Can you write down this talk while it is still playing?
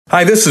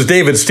Hi, this is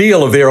David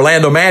Steele of the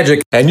Orlando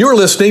Magic, and you're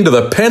listening to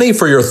the Penny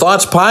for Your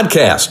Thoughts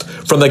podcast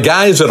from the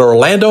guys at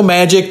Orlando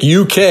Magic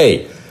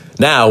UK.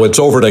 Now it's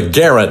over to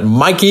Garrett,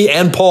 Mikey,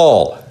 and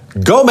Paul.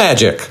 Go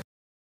Magic!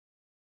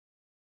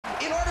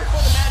 In order for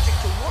the magic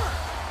to work,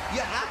 you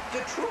have to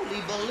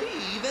truly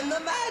believe in the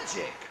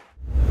magic.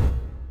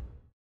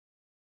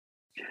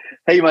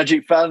 Hey,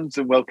 Magic fans,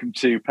 and welcome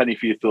to Penny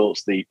for Your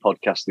Thoughts, the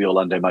podcast of the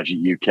Orlando Magic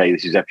UK.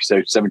 This is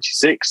episode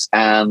 76,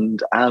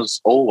 and as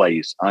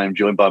always, I am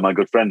joined by my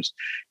good friends.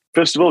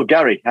 First of all,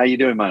 Gary, how you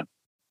doing, man?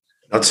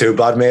 Not too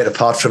bad, mate,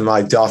 apart from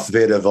my Darth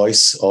Vader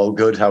voice. All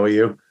good, how are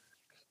you?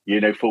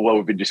 You know full well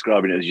we've been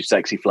describing it as your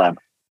sexy flam.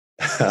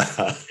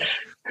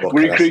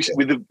 We're increasing,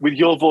 with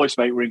your voice,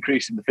 mate, we're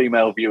increasing the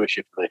female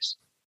viewership of this.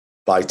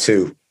 By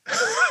 2.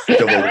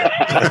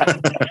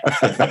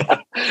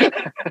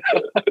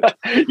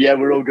 Yeah,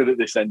 we're all good at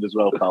this end as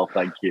well, pal.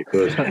 Thank you.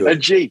 Good. And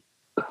G,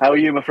 how are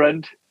you, my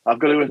friend? I've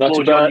got to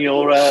applaud you on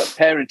your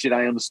parenting,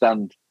 I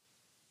understand.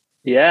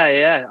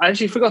 Yeah. I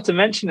actually forgot to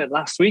mention it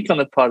last week on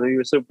the pod. We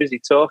were so busy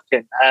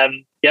talking.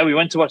 We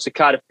went to watch the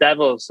Cardiff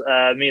Devils,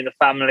 me and the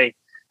family,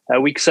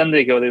 a week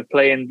Sunday ago. They were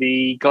playing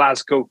the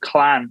Glasgow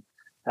Clan,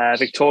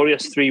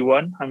 victorious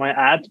 3-1, I might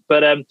add.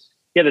 But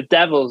the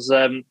Devils,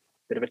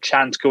 bit of a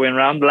chant going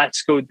around.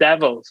 Let's go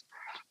Devils.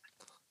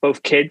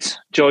 Both kids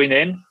join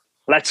in.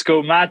 Let's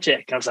go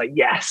Magic. I was like,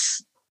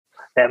 yes,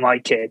 they're my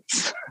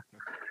kids.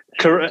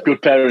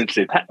 Good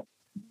parenting.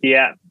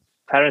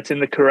 Parenting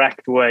the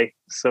correct way.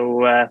 So,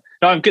 no,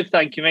 I'm good,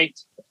 thank you, mate.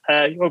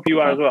 Hope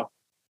you are as well.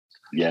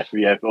 Yeah,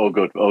 all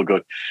good.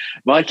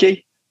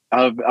 Mikey,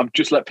 I've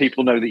just let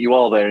people know that you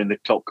are there in the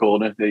top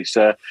corner. It's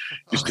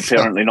just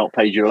apparently not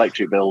paid your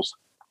electric bills.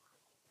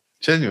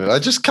 Genuine, I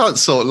just can't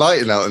sort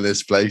lighting out in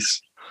this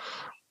place.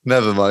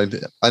 Never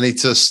mind. I need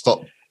to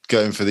stop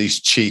going for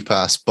these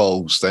cheap-ass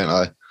bulbs, don't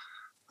I?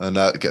 And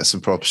get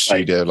some proper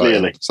studio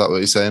lighting. Is that what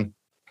you're saying?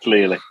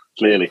 Clearly,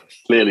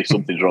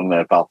 something's wrong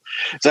there, pal.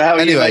 So how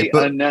are you, mate?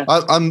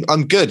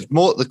 I'm good.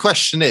 More, the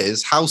question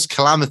is, how's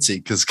Calamity?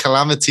 Because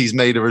Calamity's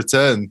made a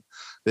return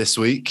this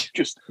week.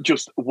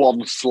 Just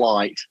one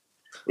slight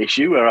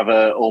issue where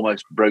I've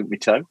almost broke my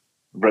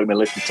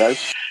little toe.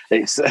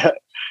 It's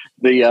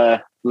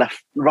the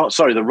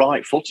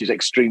right foot is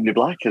extremely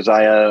black as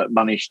I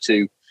managed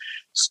to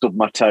stub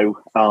my toe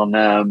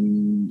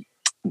on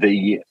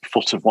the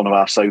foot of one of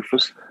our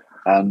sofas,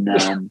 and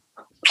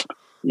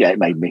it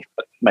made me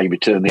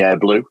turn the air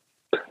blue.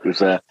 It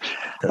was,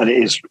 and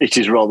it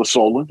is rather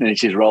swollen and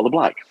it is rather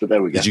black. But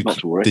there we go. Not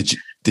to worry.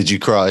 Did you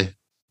cry?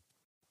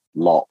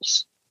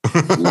 Lots,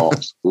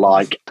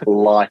 like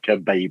a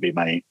baby,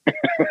 mate.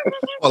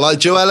 Well, like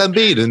Joel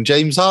Embiid and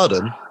James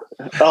Harden.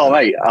 Oh,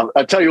 mate,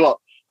 I'll tell you what.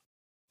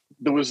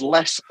 There was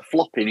less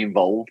flopping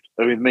involved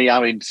with me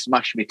having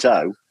smashed my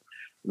toe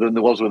than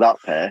there was with that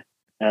pair.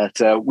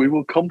 We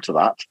will come to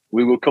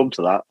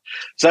that.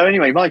 So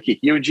anyway, Mikey,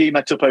 you and G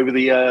met up over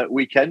the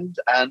weekend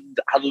and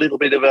had a little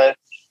bit of a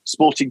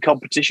sporting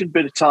competition,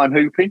 bit of time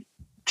hooping.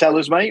 Tell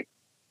us, mate.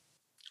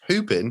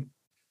 Hooping? There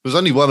was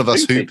only one of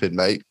us hooping,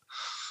 mate.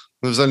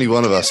 There was only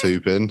one of us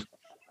hooping.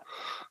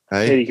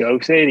 Hey? Here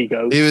he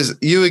goes.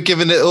 You were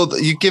giving it all.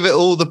 You give it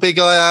all the big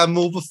I am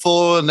all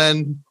before, and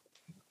then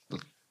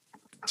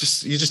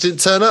you just didn't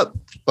turn up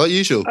like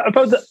usual.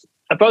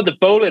 About the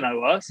bowling, I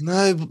was.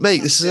 No,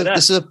 mate, this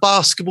is a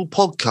basketball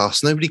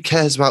podcast. Nobody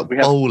cares about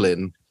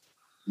bowling.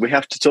 We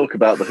have to talk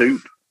about the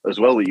hoop as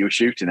well that you were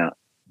shooting at.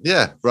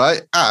 Yeah,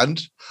 right.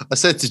 And I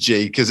said to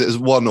G, because it was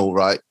 1-1,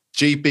 right?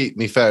 G beat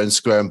me fair and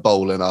square in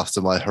bowling after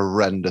my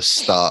horrendous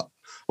start.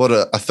 What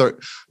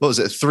was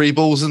it? 3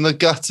 balls in the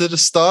gutter to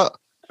start?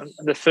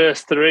 The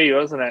first 3,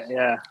 wasn't it?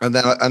 Yeah. And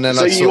then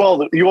so you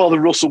are the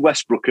Russell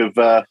Westbrook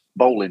of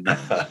bowling.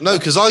 No,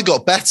 because I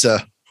got better.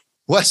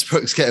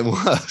 Westbrook's getting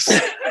worse.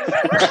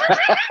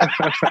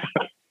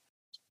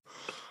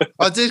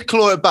 I did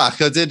claw it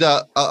back. I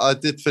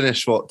did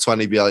finish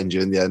 20 behind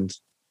you in the end.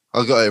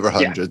 I got over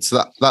 100,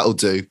 so that'll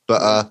do.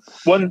 But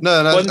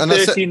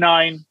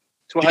 139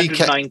 to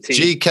 190.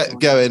 G kept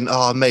going.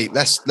 Oh, mate,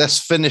 let's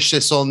finish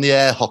this on the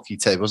air hockey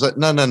table. I was like,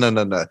 no.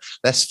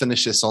 Let's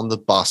finish this on the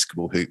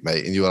basketball hoop,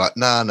 mate. And you were like,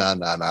 no.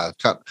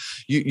 Can't.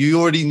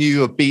 You already knew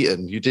you were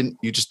beaten. You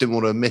just didn't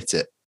want to admit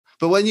it.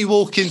 But when you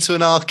walk into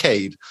an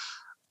arcade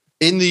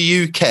in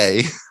the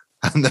UK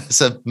and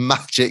there's a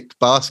Magic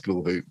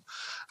basketball hoop,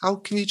 how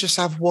can you just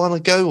have one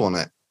go on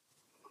it?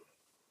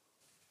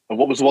 And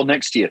what was the one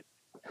next to you?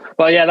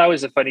 Well, yeah, that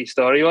was a funny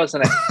story,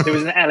 wasn't it? There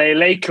was an LA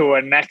Laker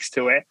one next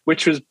to it,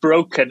 which was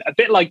broken. A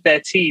bit like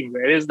their team,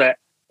 really, isn't it?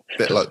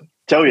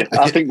 Tell you,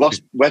 I think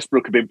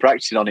Westbrook had been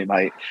practicing on it,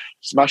 mate.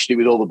 Smashed it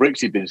with all the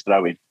bricks he'd been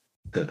throwing.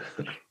 I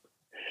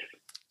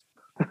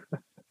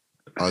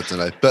don't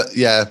know. But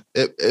yeah,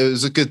 it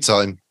was a good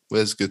time. It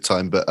was a good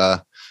time.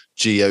 But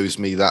G owes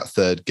me that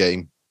third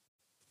game.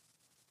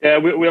 Yeah,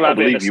 we'll have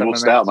it. I believe you will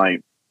start,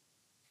 mate.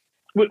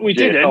 We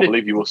did. I can't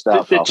believe you will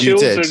start. The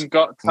children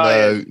got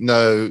tired.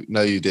 No,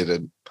 you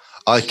didn't.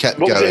 I kept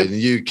going.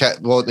 You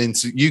kept wanting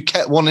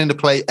to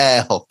play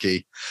air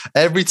hockey.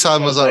 Every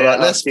time I was like, right,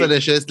 let's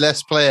finish this.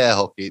 Let's play air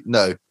hockey.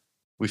 No,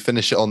 We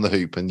finish it on the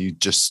hoop, and you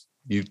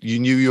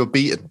knew you were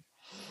beaten.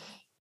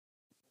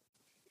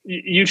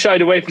 You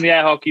shied away from the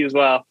air hockey as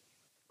well.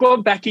 Go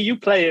on, Becky, you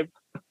play him.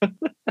 I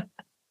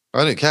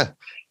don't care.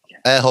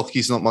 Air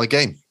hockey's not my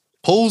game.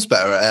 Paul's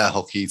better at air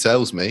hockey, he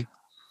tells me.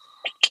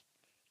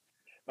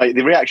 Mate,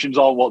 the reactions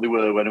aren't what they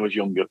were when I was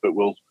younger, but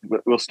we'll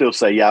still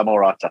say, yeah, I'm all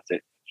right at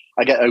it.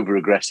 I get over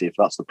aggressive.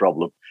 That's the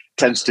problem.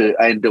 Tends to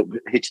end up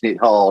hitting it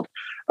hard,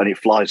 and it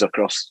flies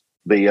across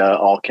the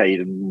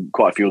arcade, and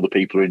quite a few other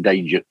people are in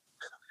danger.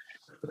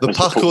 The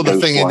puck or the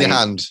thing in your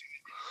hand?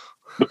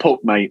 The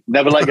puck, mate.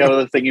 Never let go of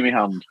the thing in my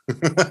hand.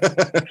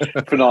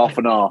 For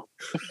now.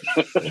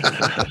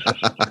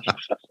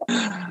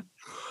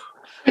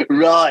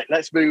 Right,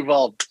 let's move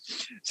on.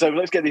 So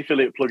let's get the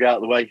affiliate plug out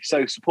of the way.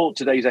 So support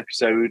today's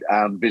episode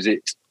and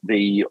visit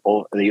the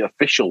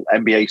official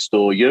NBA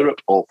store Europe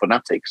or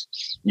Fanatics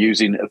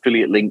using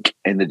affiliate link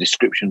in the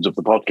descriptions of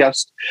the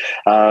podcast.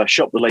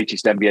 Shop the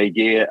latest NBA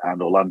gear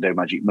and Orlando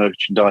Magic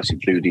merchandise,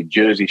 including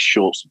jerseys,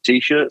 shorts, and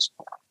t-shirts.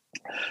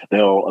 They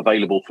are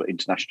available for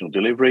international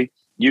delivery.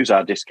 Use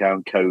our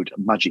discount code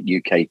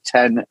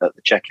MAGICUK10 at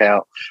the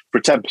checkout for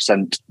a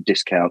 10%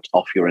 discount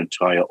off your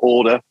entire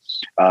order,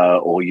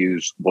 or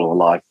use one of the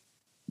live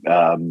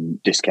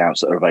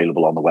discounts that are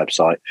available on the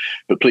website.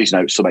 But please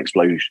note, some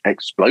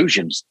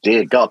explosions,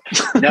 dear God,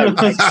 no,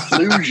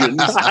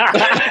 exclusions.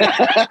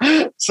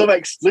 Some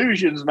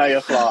exclusions may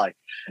apply.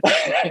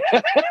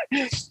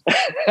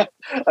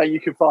 And you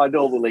can find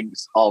all the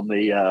links on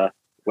the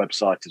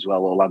website as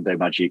well,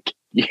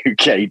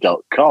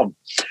 OrlandoMagicUK.com.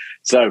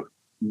 So,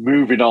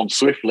 moving on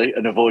swiftly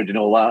and avoiding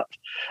all that.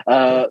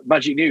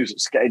 Magic news,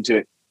 let's get into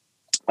it.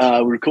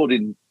 We're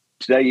recording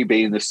today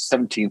being the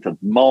 17th of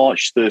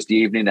March, Thursday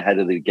evening, ahead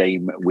of the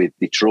game with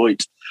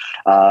Detroit.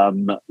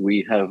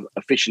 We have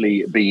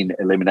officially been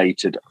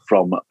eliminated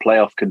from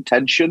playoff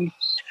contention.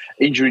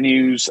 Injury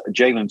news,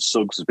 Jalen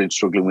Suggs has been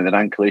struggling with an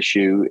ankle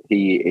issue.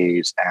 He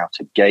is out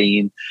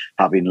again,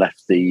 having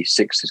left the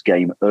Sixers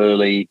game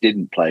early.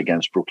 Didn't play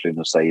against Brooklyn,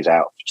 as he's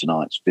out for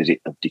tonight's visit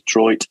of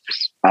Detroit,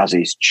 as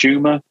is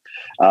Chuma.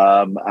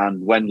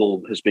 And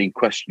Wendell has been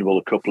questionable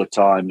a couple of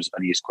times,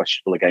 and he is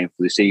questionable again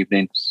for this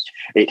evening.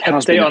 It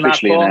has been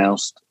officially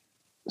announced.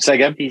 Say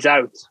again? He's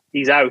out.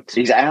 He's out.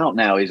 He's out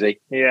now, is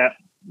he? Yeah.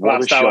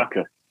 What a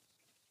shocker.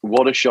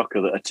 What a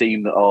shocker that a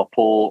team that are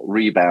poor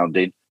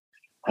rebounding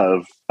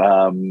have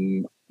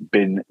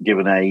been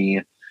given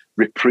a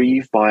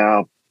reprieve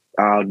by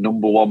our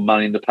number one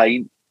man in the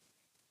paint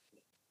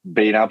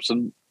being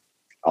absent.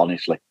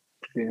 Honestly,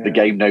 the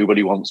game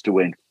nobody wants to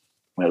win.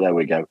 Well, there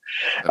we go.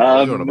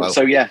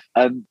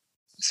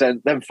 So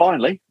then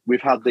finally,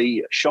 we've had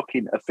the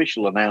shocking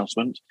official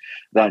announcement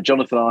that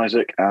Jonathan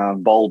Isaac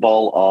and Bol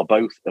Bol are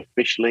both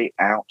officially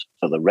out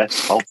for the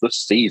rest of the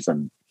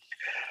season.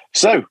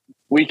 So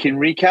we can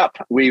recap.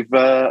 We've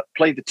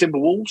played the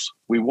Timberwolves.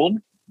 We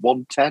won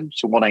 110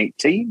 to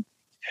 118.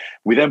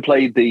 We then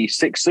played the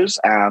Sixers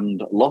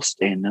and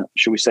lost in,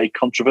 shall we say,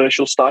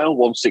 controversial style,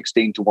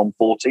 116 to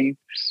 114.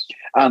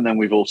 And then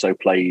we've also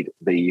played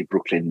the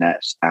Brooklyn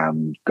Nets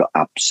and got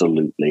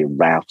absolutely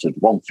routed,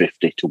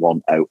 150 to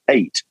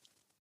 108.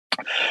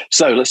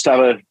 So let's have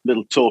a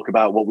little talk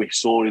about what we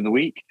saw in the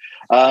week.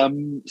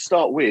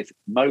 Start with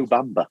Mo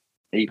Bamba.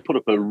 He put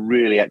up a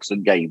really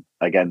excellent game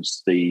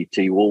against the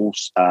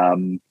T-Wolves.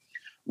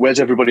 Where's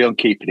everybody on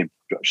keeping him?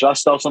 Shall I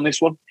start on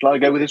this one? Shall I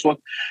go with this one?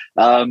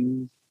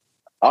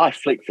 I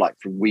flick-flack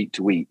from week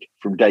to week,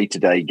 from day to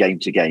day, game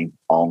to game,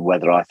 on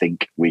whether I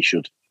think we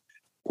should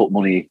put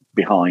money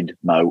behind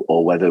Mo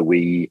or whether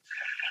we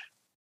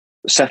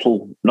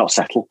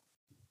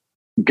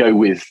go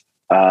with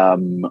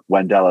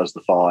Wendell as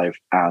the 5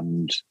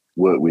 and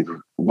work with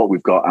what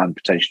we've got and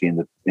potentially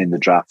in the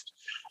draft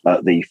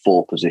at the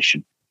 4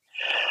 position.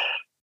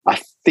 I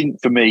think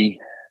for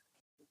me,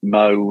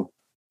 Mo,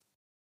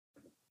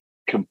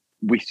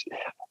 we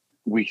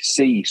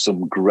see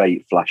some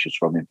great flashes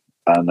from him.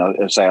 And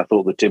I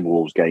thought the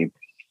Timberwolves game,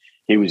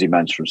 he was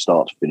immense from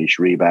start to finish,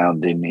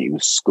 rebounding, he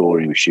was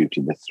scoring, he was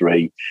shooting the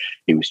 3,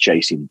 he was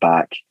chasing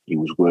back, he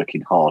was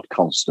working hard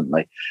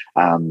constantly,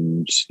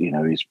 and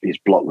his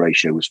block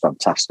ratio was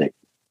fantastic.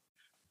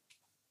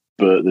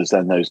 But there's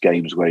then those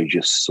games where he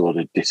just sort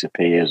of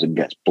disappears and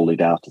gets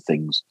bullied out of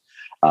things.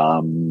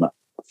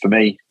 For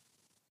me,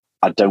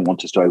 I don't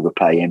want us to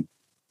overpay him.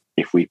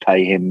 If we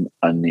pay him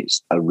and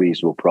it's a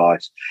reasonable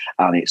price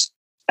and it's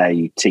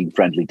a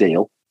team-friendly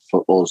deal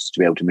for us to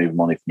be able to move him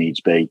on if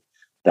needs be,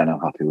 then I'm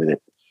happy with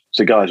it.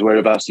 So, guys,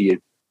 whereabouts are you?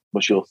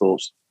 What's your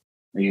thoughts?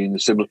 Are you in a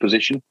similar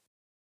position?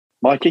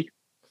 Mikey?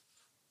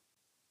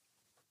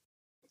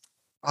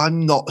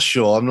 I'm not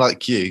sure. I'm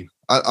like you.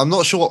 I'm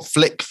not sure what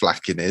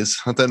flick-flacking is.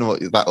 I don't know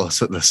what that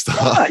was at the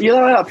start. You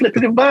like that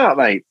flipping him about,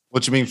 mate?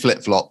 What do you mean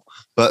flip-flop?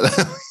 But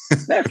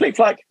no,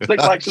 flick-flack.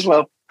 Flick-flacks as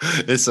well.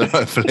 It's a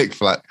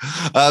flick-flack.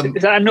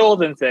 Is that a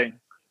northern thing?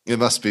 It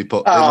must be.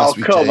 Come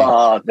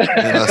on.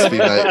 It must be,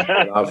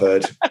 mate. I've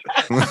heard.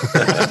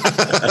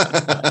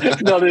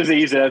 Not as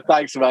easy.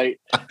 Thanks, mate.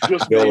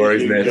 No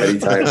worries, mate.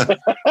 Anytime.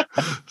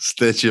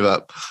 Stitch him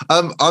up.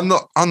 I'm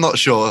not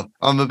sure.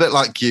 I'm a bit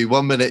like you.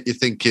 One minute you're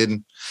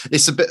thinking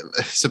it's a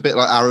bit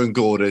like Aaron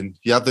Gordon.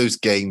 You have those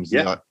games, Yeah.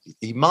 you're like,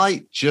 he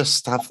might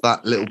just have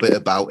that little bit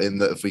about him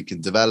that if we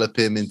can develop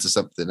him into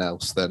something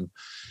else, then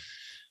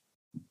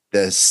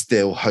there's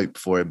still hope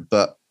for him.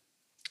 But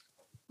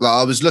like,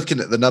 I was looking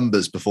at the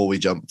numbers before we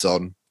jumped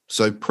on.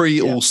 So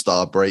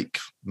pre-All-Star break,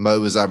 Mo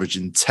was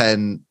averaging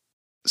 10,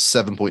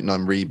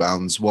 7.9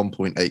 rebounds,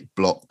 1.8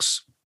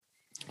 blocks,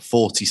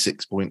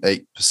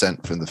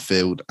 46.8% from the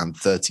field and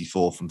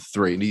 34 from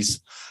three. And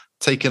he's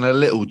taken a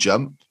little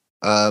jump.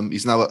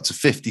 He's now up to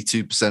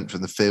 52%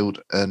 from the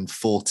field and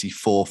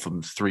 44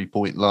 from the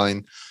 3-point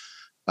line.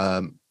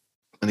 And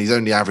he's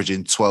only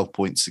averaging 12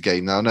 points a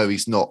game. Now, I know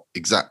he's not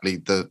exactly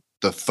the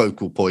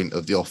focal point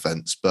of the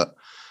offense, but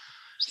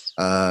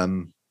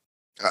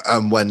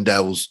and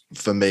Wendell's,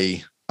 for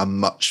me, a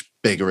much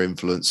bigger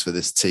influence for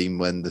this team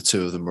when the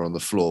two of them are on the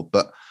floor.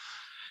 But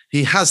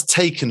he has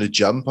taken a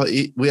jump.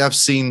 We have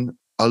seen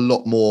a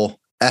lot more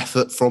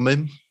effort from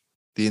him.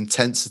 The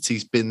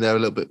intensity's been there a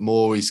little bit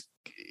more. He's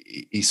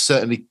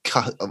certainly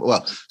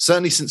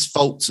certainly since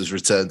Fultz has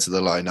returned to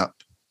the lineup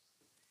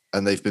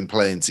and they've been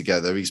playing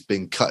together, he's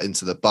been cut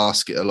into the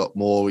basket a lot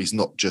more. He's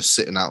not just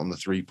sitting out on the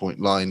 3-point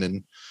line,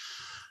 and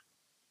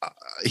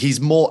he's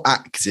more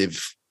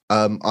active.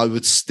 I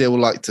would still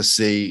like to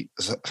see,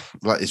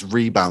 like, his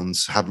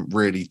rebounds haven't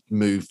really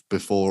moved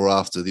before or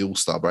after the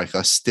All-Star break.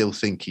 I still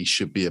think he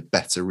should be a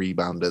better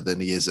rebounder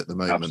than he is at the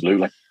moment.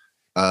 Absolutely.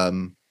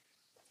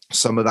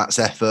 Some of that's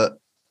effort,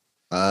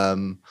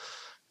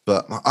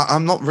 but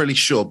I'm not really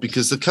sure,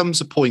 because there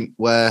comes a point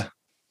where,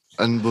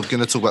 and we're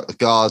going to talk about the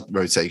guard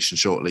rotation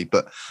shortly,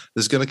 but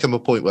there's going to come a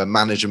point where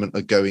management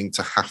are going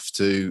to have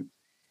to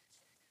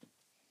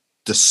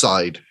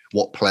decide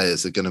what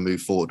players are going to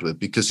move forward with,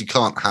 because you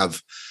can't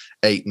have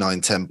 8, 9,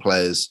 10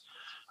 players,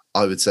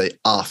 I would say,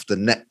 after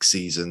next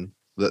season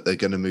that they're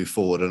going to move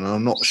forward. And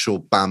I'm not sure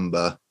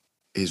Bamba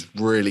is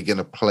really going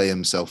to play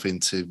himself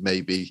into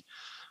maybe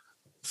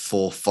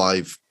 4,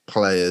 5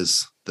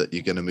 players that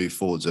you're going to move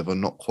forwards with.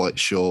 I'm not quite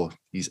sure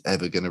he's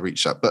ever going to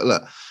reach that. But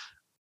look,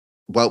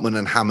 Weltman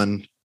and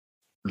Hammond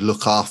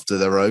look after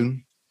their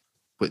own,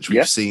 which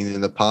we've seen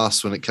in the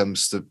past when it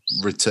comes to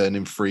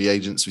returning free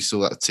agents. We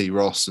saw that with T.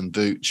 Ross and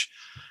Vooch.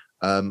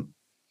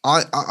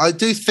 I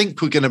do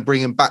think we're going to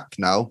bring him back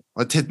now.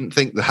 I didn't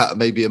think that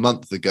maybe a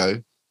month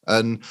ago.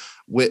 And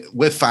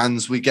we're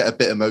fans. We get a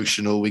bit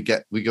emotional. We go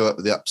up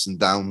with the ups and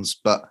downs.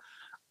 But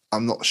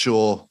I'm not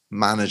sure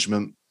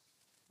management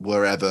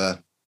were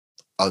ever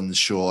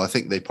unsure. I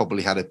think they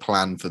probably had a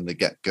plan from the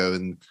get-go,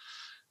 and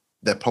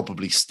they're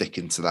probably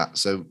sticking to that.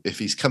 So if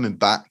he's coming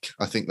back,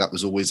 I think that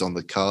was always on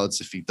the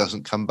cards. If he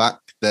doesn't come back,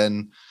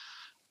 then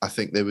I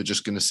think they were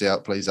just going to see how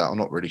it plays out. I'm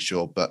not really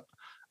sure, but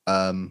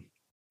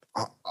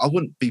I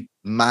wouldn't be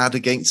mad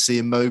against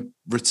seeing Mo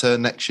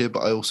return next year,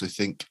 but I also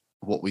think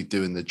what we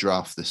do in the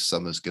draft this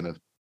summer is going to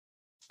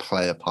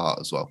play a part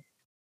as well.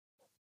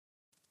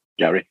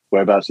 Gary,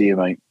 whereabouts are you,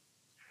 mate?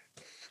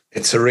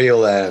 It's a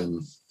real,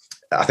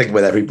 I think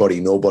with everybody,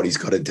 nobody's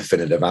got a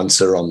definitive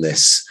answer on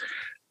this.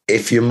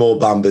 If you're Mo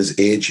Bamba's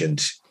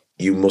agent,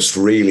 you must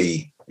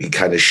really be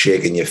kind of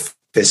shaking your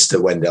fist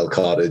at Wendell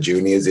Carter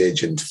Jr.'s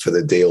agent for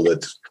the deal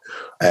that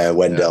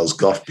Wendell's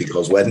got,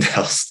 because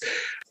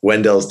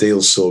Wendell's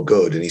deal's so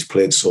good and he's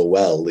played so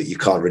well that you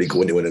can't really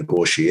go into a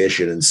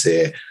negotiation and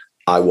say,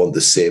 I want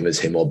the same as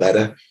him or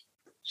better.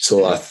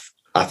 So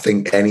I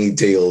think any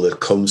deal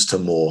that comes to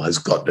Mo has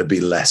got to be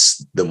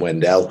less than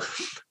Wendell.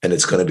 And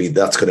that's going to be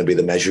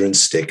the measuring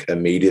stick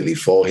immediately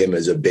for him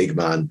as a big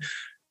man,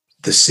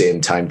 the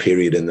same time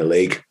period in the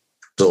league.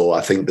 So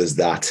I think there's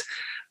that.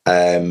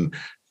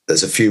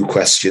 There's a few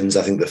questions.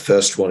 I think the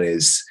first one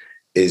is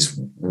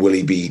will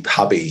he be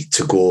happy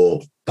to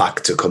go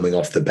back to coming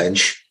off the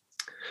bench?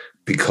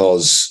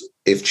 Because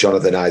if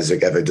Jonathan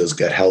Isaac ever does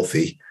get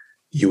healthy,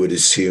 you would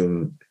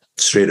assume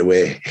straight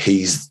away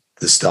he's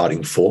the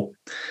starting 4.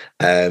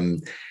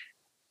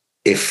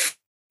 If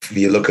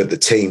you look at the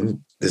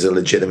team, there's a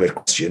legitimate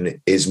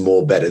question: is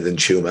Mo better than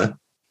Chuma?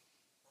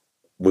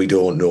 We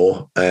don't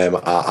know.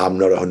 I'm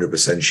not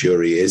 100%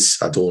 sure he is.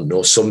 I don't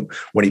know.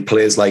 When he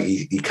plays like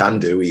he can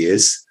do, he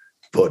is,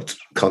 but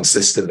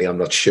consistently, I'm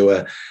not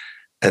sure.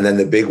 And then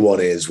the big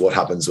one is what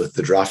happens with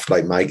the draft.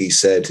 Like Mikey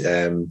said,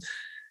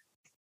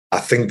 I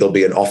think there'll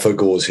be an offer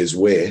goes his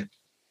way,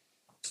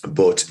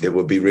 but it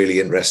would be really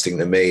interesting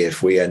to me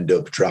if we end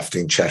up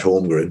drafting Chet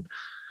Holmgren,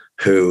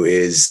 who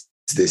is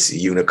this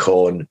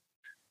unicorn,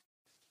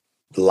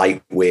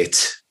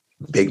 lightweight,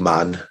 big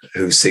man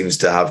who seems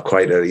to have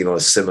quite a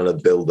similar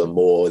build to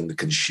Mo and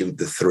can shoot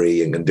the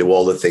 3 and can do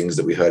all the things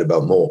that we heard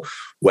about Mo.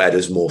 Where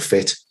does Mo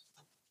fit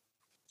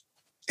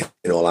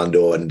in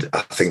Orlando? And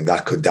I think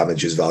that could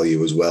damage his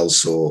value as well.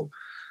 So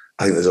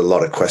I think there's a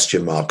lot of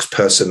question marks.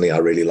 Personally, I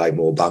really like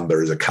Mo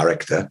Bamba as a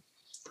character.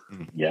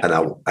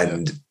 Yeah.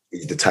 And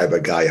he's the type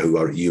of guy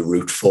who you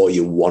root for,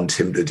 you want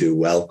him to do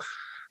well.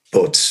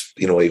 But,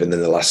 even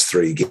in the last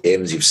 3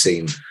 games, you've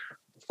seen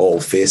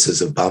all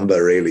faces of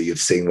Bamba, really. You've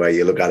seen where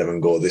you look at him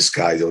and go, this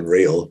guy's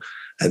unreal.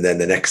 And then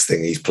the next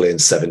thing, he's playing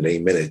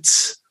 17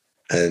 minutes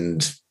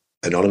and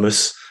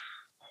anonymous.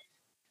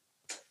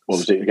 What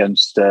was it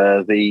against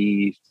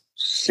the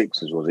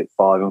Sixers? Was it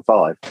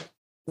 5-5?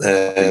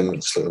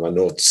 Just looking at my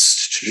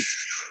notes.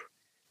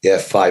 Yeah,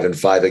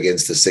 5-5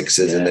 against the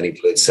Sixers, and then he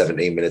played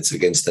 17 minutes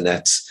against the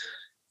Nets.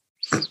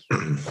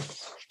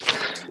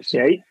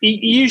 Yeah, he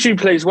usually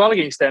plays well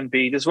against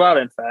Embiid as well,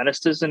 in fairness,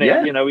 doesn't he?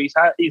 Yeah. You know, he's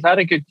had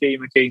a good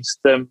game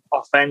against them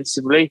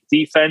offensively,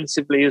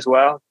 defensively as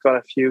well. Got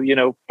a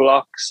few,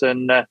 blocks,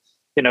 and I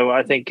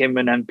think him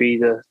and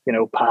Embiid are,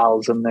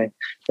 pals, and they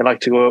like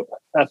to go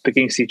up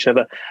against each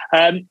other.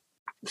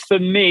 For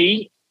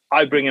me,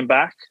 I bring him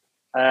back,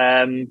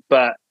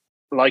 but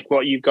like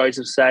what you guys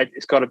have said,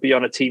 it's got to be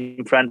on a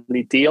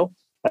team-friendly deal.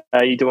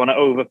 You don't want to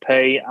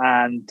overpay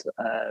and,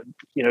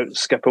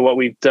 scupper what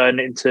we've done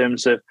in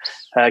terms of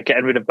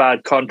getting rid of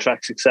bad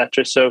contracts,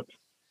 etc. So,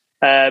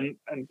 and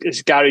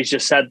as Gary's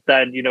just said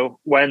then,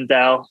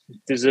 Wendell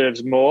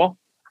deserves more.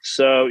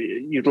 So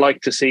you'd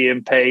like to see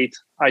him paid,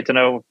 I don't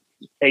know,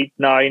 8,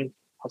 9,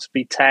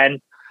 possibly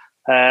 10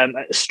 at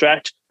a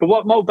stretch. But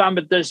what Mo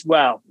Bamba does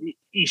well,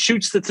 he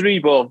shoots the 3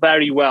 ball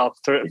very well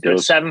for a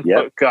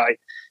 7-foot guy.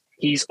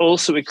 He's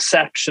also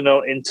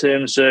exceptional in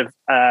terms of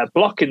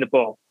blocking the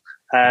ball.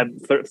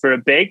 For a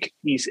big,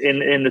 he's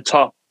in the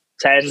top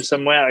 10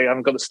 somewhere. I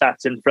haven't got the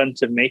stats in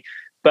front of me,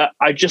 but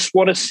I just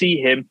want to see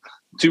him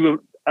do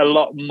a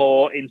lot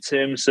more in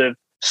terms of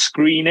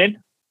screening,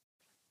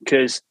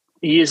 because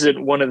he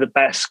isn't one of the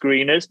best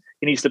screeners.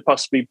 He needs to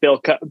possibly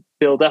bulk up a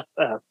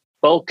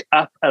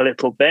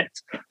little bit,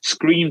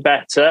 screen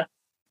better.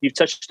 You've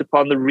touched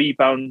upon the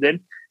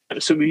rebounding.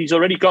 So he's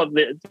already got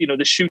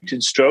the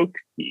shooting stroke.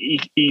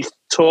 He's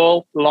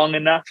tall, long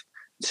enough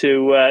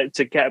to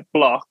get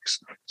blocks.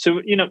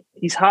 So,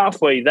 he's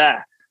halfway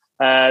there.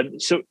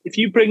 So if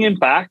you bring him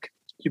back,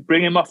 you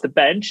bring him off the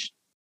bench,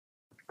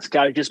 as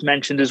Gary just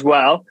mentioned as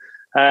well,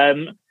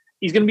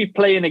 he's going to be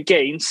playing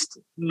against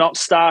not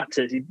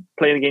starters. He's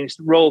playing against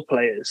role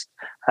players.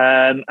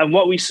 And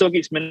what we saw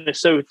against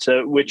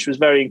Minnesota, which was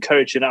very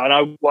encouraging,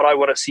 and what I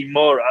want to see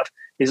more of,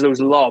 is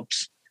those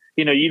lobs.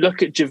 You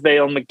look at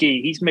JaVale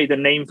McGee, he's made a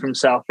name for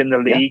himself in the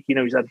league.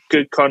 Yeah. He's had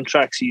good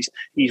contracts. He's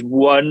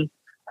won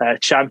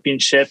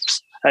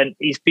championships, and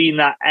he's been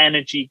that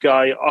energy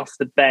guy off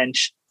the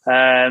bench,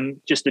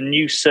 just a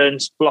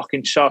nuisance,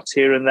 blocking shots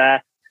here and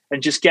there,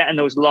 and just getting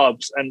those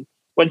lobs. And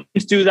when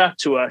teams do that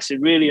to us,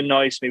 it really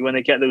annoys me when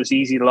they get those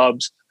easy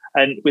lobs.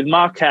 And with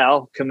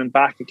Markelle coming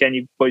back again,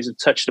 you boys have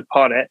touched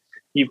upon it,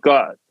 you've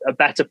got a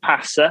better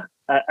passer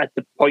at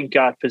the point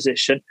guard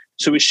position,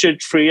 so it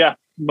should free up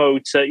Mo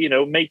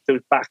to make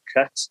those back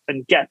cuts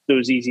and get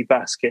those easy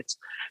baskets.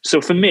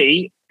 So for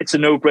me, it's a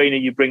no-brainer.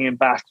 You bring him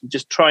back and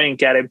just try and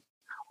get him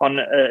on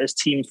as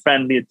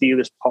team-friendly a deal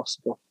as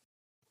possible.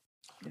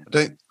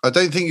 I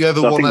don't think you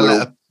ever want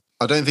to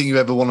I don't think you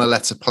ever want to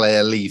let a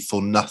player leave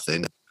for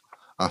nothing.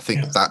 I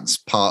think that's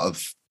part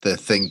of the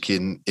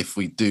thinking. If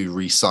we do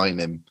re-sign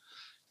him,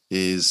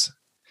 is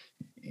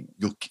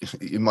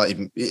he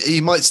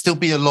might still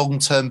be a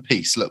long-term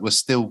piece. Look, we're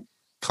still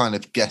kind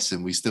of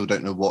guessing. We still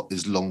don't know what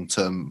his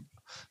long-term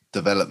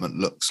development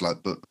looks like,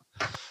 but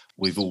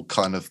we've all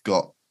kind of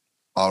got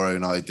our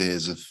own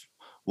ideas of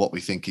what we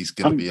think he's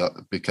going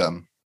to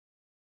become.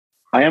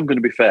 I am going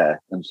to be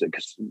fair, and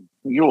because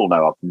you all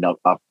know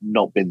I've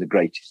not been the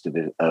greatest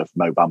of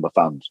Mo Bamba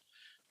fans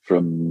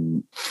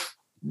from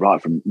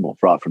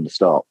the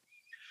start.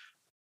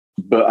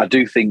 But I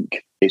do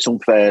think it's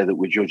unfair that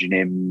we're judging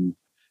him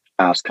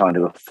as kind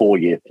of a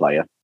 4-year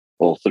player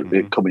or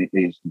coming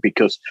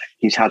because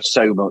he's had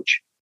so much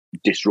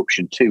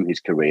disruption to his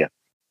career.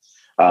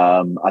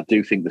 I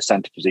do think the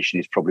centre position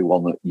is probably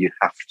one that you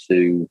have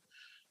to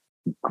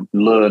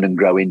learn and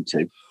grow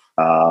into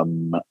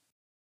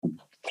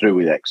through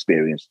with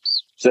experience.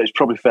 So it's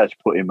probably fair to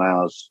put him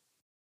as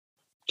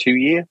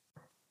 2-year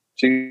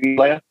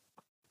player,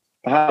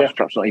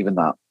 perhaps not even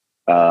that.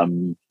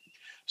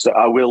 So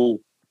I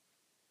will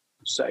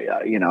say,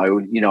 I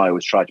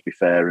always try to be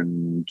fair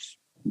and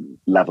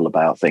level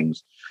about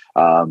things.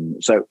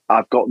 So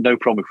I've got no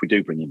problem if we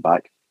do bring him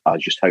back. I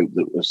just hope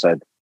that, as I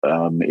said,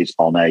 it's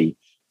on a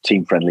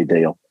team-friendly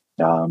deal,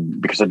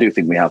 because I do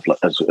think we have,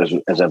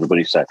 as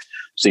everybody said,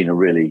 seen a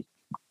really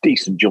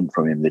decent jump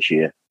from him this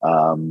year.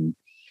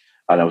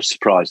 And I was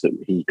surprised that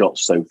he got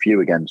so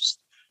few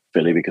against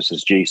Philly because,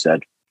 as G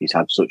said, he's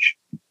had such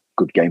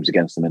good games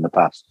against them in the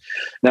past.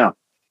 Now,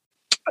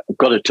 I've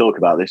got to talk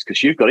about this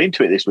because you've got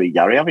into it this week,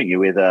 Gary, haven't you,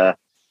 with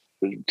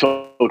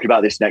talking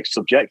about this next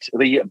subject,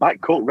 the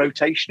backcourt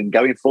rotation and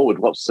going forward,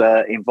 what's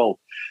involved.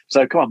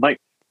 So come on,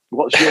 mate,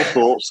 what's your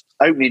thoughts?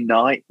 Opening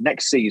night,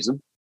 next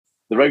season,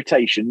 the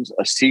rotations,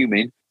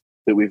 assuming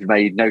that we've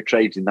made no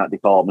trades in that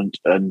department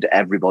and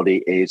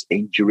everybody is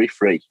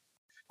injury-free.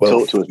 Well,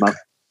 talk to us, man.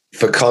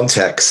 For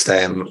context,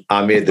 I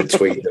made the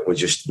tweet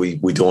that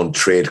we don't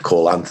trade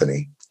Cole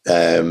Anthony.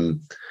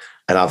 And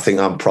I think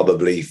I'm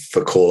probably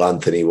for Cole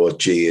Anthony what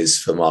G is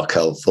for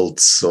Markelle Fultz.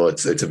 So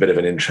it's a bit of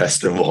an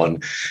interesting one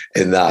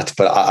in that.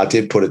 But I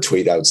did put a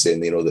tweet out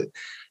saying, that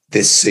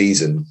this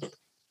season,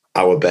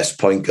 our best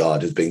point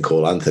guard has been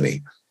Cole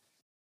Anthony.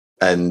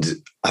 And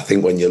I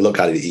think when you look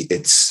at it,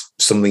 it's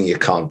something you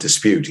can't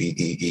dispute.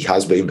 He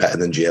has been better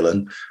than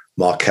Jalen.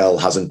 Markel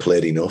hasn't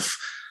played enough,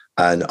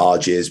 and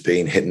RJ has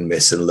been hit and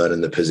miss and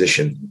learning the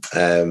position.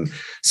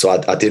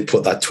 So I did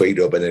put that tweet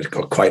up, and it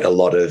got quite a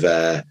lot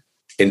of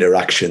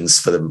interactions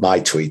for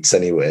my tweets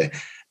anyway.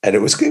 And it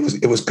was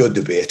good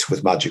debate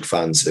with Magic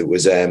fans. It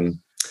was,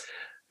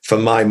 for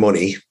my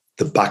money,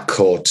 the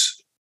backcourt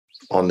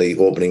on the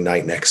opening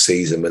night next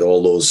season, with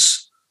all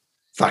those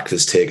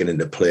factors taken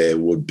into play,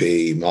 would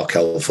be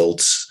Markel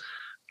Fultz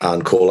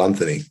and Cole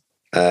Anthony.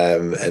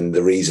 And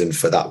the reason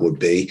for that would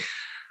be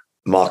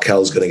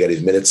Markel's going to get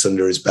his minutes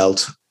under his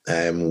belt.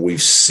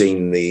 We've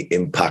seen the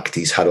impact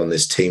he's had on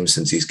this team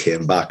since he's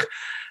came back.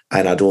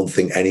 And I don't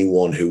think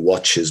anyone who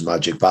watches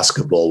Magic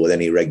basketball with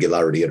any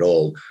regularity at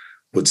all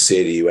would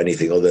say to you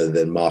anything other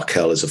than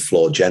Markel is a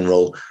floor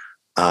general,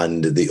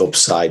 and the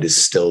upside is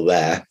still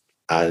there.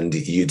 And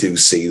you do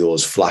see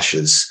those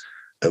flashes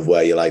of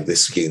where you're like,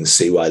 this, you can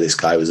see why this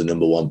guy was a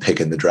number one pick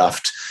in the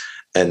draft.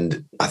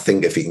 And I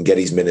think if he can get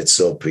his minutes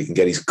up, he can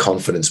get his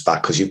confidence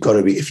back, because you've got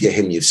to be, if you're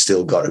him, you've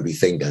still got to be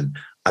thinking,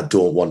 I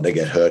don't want to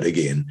get hurt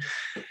again.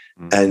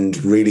 And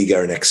really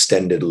get an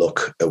extended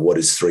look at what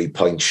his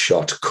 3-point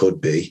shot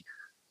could be.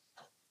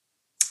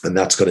 And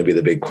that's going to be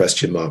the big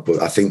question mark.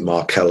 But I think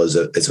Markel is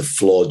a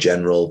floor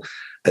general,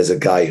 as a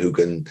guy who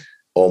can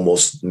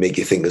almost make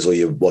you think as though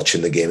you're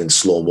watching the game in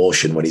slow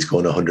motion when he's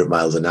going 100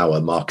 miles an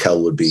hour.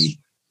 Markel would be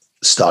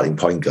starting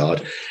point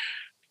guard.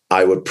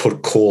 I would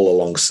put Cole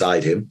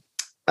alongside him.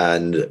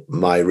 And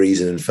my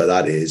reasoning for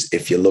that is,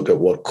 if you look at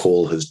what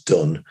Cole has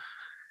done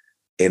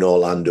in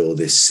Orlando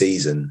this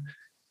season,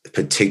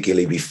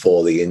 particularly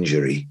before the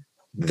injury,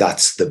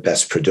 that's the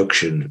best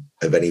production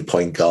of any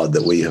point guard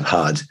that we have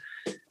had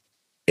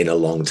in a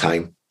long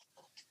time,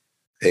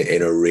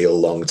 in a real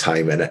long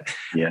time. And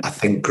I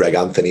think Greg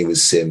Anthony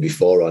was saying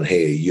before on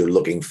here, you're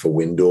looking for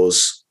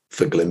windows,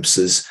 for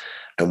glimpses,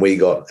 and we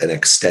got an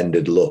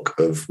extended look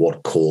of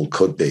what Cole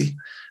could be.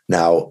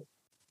 Now,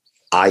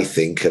 I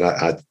think, and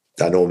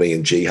I know me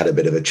and G had a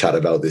bit of a chat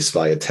about this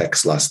via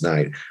text last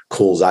night,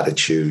 Cole's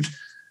attitude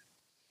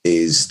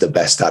is the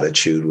best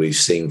attitude we've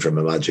seen from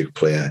a Magic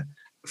player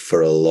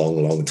for a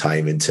long, long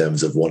time, in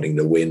terms of wanting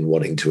to win,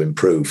 wanting to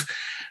improve.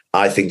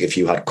 I think if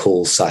you had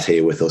Cole sat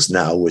here with us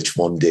now, which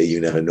one day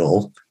you never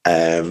know,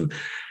 and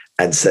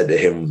said to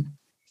him,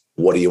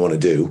 what do you want to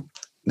do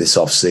this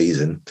off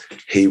season?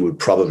 He would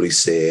probably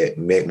say,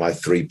 make my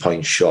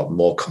 3-point shot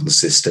more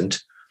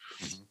consistent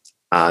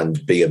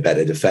and be a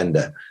better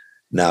defender.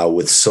 Now,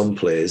 with some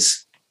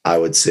players, I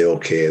would say,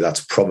 okay,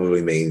 that's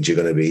probably means you're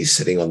going to be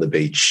sitting on the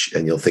beach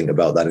and you'll think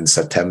about that in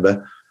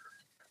September.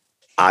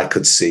 I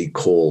could see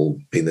Cole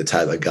being the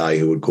type of guy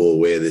who would go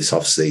away this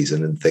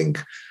offseason and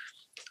think,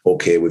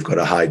 okay, we've got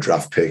a high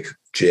draft pick,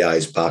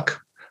 J.I.'s back,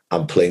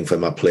 I'm playing for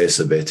my place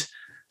a bit.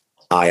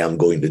 I am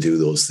going to do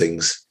those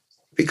things,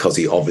 because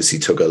he obviously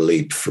took a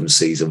leap from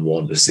season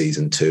 1 to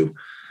season 2.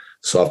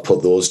 So I've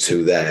put those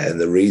two there.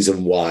 And the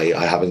reason why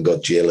I haven't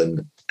got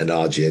Jalen and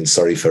RJ, and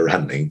sorry for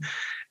ranting,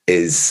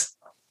 is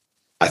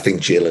I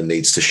think Jalen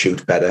needs to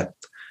shoot better.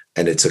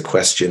 And it's a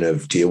question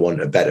of, do you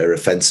want a better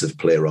offensive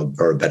player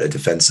or a better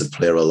defensive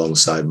player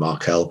alongside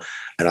Markel?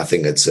 And I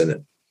think it's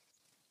an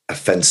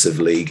offensive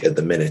league at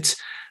the minute.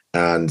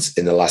 And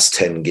in the last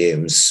 10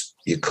 games,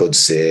 you could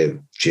say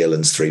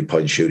Jalen's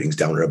 3-point shooting's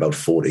down to about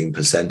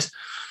 14%,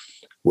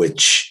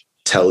 which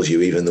tells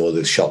you, even though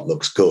the shot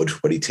looks good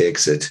when he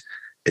takes it,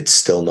 it's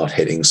still not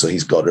hitting. So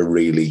he's got to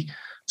really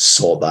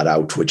sort that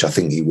out, which I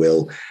think he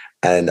will.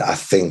 And I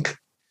think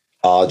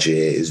RJ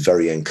is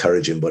very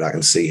encouraging, but I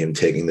can see him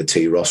taking the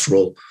T. Ross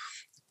role,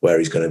 where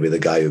he's going to be the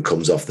guy who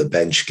comes off the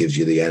bench, gives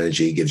you the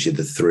energy, gives you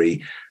the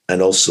 3,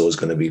 and also is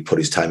going to be put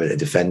his time into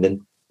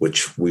defending,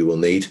 which we will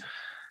need.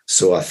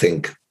 So I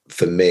think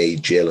for me,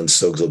 Jalen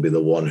Suggs will be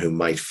the one who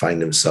might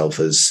find himself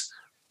as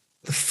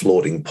the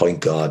floating point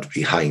guard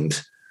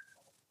behind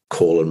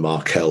Cole and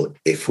Markel,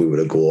 if we were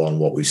to go on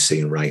what we've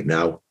seen right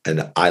now.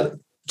 And I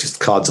just,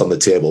 cards on the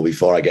table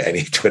before I get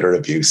any Twitter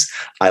abuse,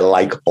 I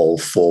like all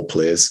 4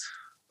 players,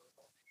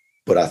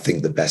 but I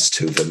think the best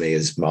 2 for me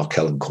is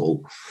Markel and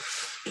Cole.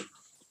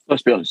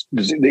 Let's be honest,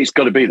 it's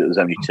got to be that there's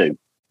only 2,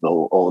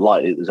 or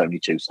likely there's only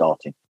 2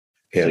 starting.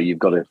 Yeah. So you've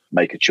got to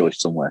make a choice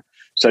somewhere.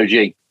 So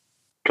G,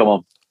 come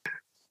on.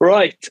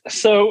 Right.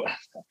 So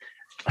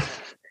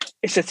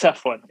it's a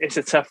tough one.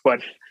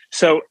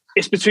 So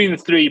it's between the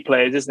 3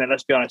 players, isn't it?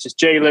 Let's be honest. It's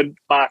Jalen,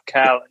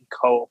 Markel, and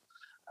Cole.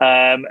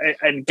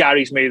 And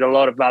Gary's made a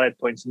lot of valid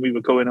points, and we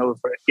were going over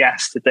it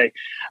yesterday.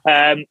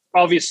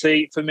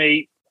 Obviously, for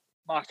me,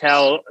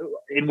 Markel,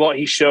 in what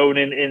he's shown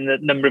in the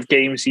number of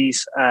games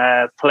he's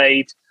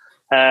played,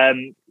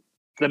 the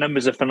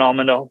numbers are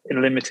phenomenal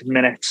in limited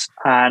minutes,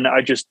 and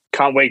I just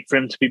can't wait for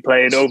him to be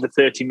playing over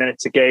 30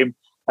 minutes a game,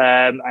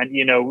 and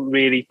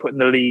really putting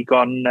the league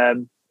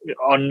on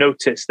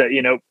notice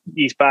that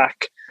he's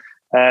back,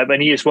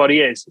 and he is what he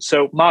is.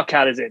 So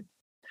Markel is in.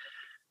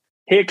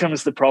 Here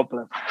comes the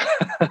problem.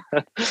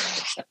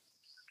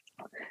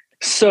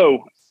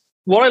 So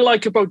what I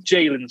like about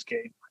Jalen's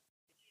game,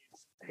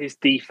 his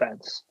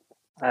defense.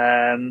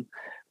 And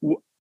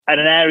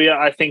an area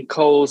I think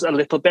Cole's a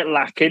little bit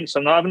lacking. So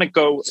I'm not having a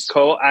go with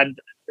Cole. And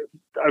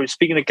I was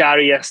speaking to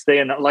Gary yesterday,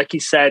 and like he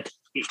said,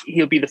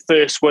 he'll be the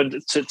first one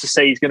to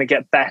say he's going to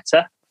get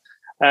better.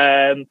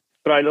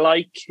 But I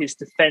like his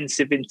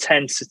defensive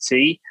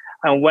intensity.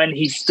 And when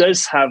he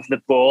does have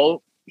the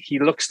ball, he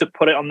looks to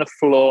put it on the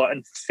floor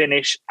and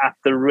finish at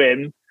the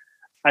rim,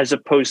 as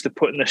opposed to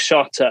putting the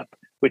shot up,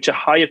 which are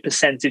higher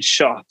percentage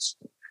shots.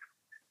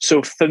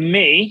 So for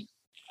me,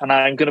 and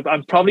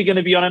I'm probably going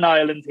to be on an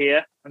island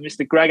here, and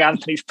Mr. Greg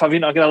Anthony's probably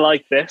not going to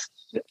like this.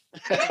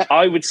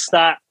 I would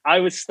start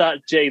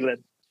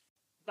Jalen.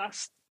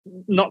 That's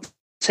not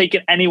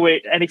taking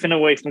anything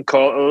away from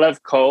Cole. I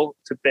love Cole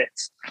to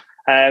bits.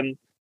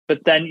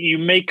 But then you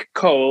make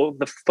Cole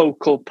the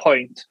focal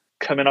point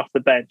coming off the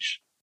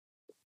bench.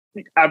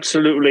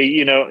 Absolutely,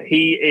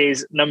 he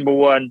is number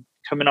one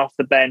coming off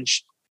the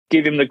bench.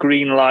 Give him the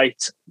green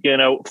light,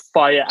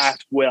 fire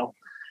at will.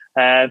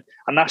 And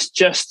that's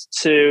just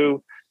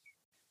to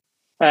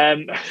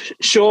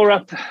shore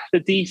up the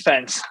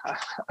defense.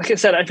 Like I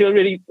said, I feel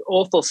really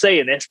awful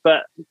saying this,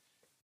 but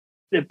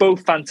they're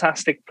both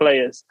fantastic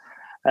players.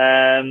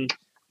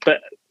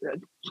 But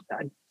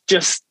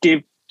just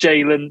give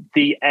Jalen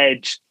the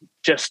edge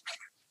just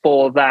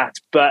for that.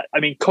 But I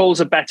mean,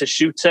 Cole's a better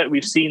shooter.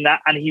 We've seen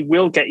that, and he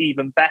will get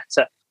even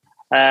better.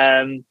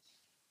 I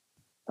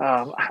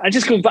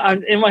just go back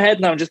in my head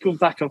now. I'm just going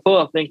back and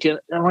forth, thinking,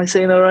 "Am I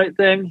saying the right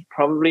thing?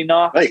 Probably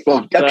not." Right,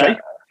 well, okay.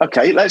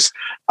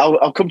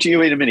 I'll come to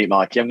you in a minute,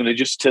 Mikey. I'm going to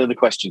just turn the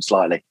question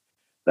slightly.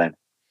 Then,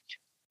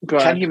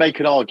 can you make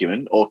an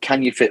argument, or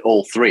can you fit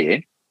all three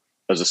in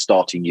as a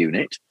starting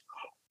unit,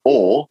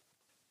 or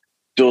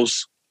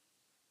does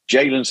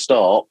Jalen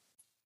start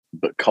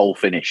but Cole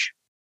finish?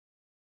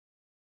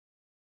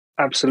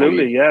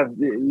 Absolutely, yeah.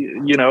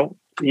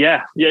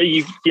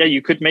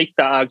 You could make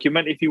that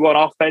argument. If you want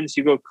offense,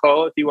 you go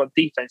Cole. If you want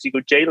defense, you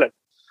go Jalen.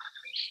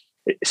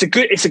 It's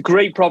a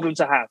great problem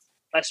to have.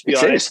 Let's be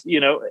honest. You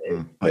don't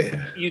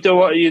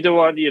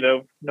want.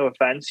 No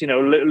offense.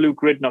 Luke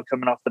Ridnow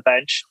coming off the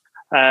bench,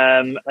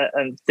 and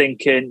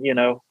thinking,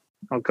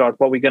 oh God,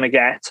 what are we going to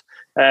get?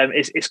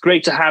 It's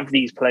great to have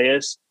these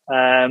players.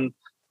 And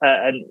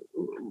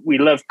we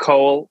love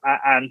Cole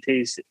and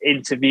his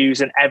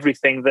interviews and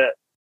everything that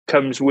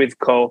comes with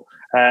Cole.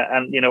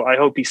 And I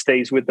hope he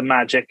stays with the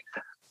Magic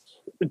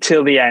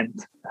until the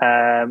end.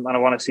 And I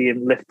want to see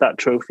him lift that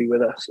trophy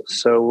with us.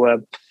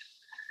 So,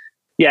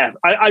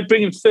 I'd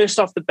bring him first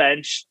off the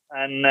bench,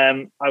 and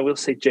I will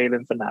say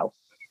Jalen for now.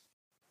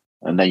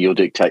 And then you'll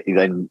dictate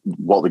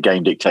what the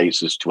game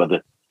dictates as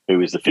to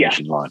who is the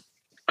finishing line.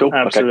 Cool.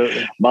 Absolutely.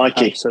 Okay.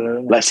 Mikey,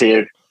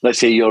 Absolutely. Let's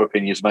hear your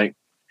opinions, mate.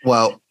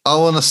 Well, I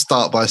want to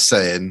start by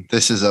saying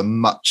this is a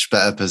much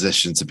better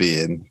position to be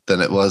in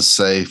than it was,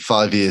 say,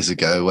 5 years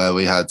ago, where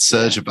we had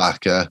Serge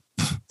Ibaka,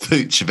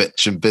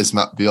 Vucevic, and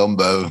Bismack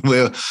Biyombo.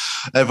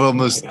 Everyone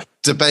was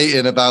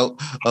debating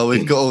about,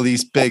 we've got all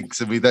these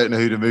bigs and we don't know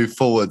who to move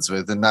forwards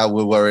with, and now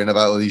we're worrying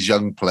about all these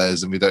young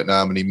players and we don't know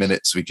how many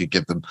minutes we could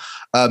give them.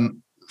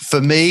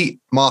 For me,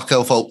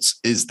 Markelle Fultz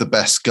is the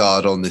best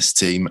guard on this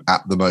team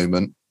at the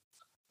moment,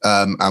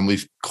 and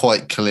we've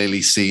quite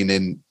clearly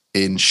seen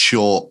in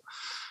short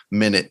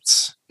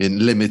minutes,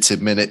 in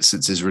limited minutes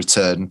since his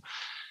return,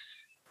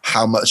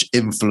 how much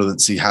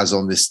influence he has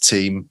on this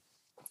team.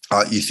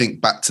 You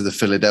think back to the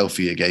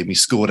Philadelphia game, he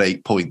scored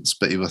 8 points,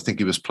 but I think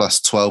he was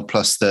plus 12,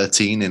 plus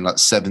 13 in like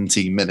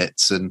 17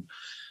 minutes. And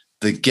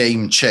the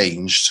game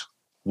changed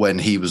when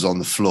he was on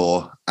the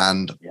floor.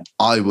 And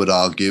I would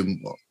argue,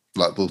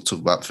 like we'll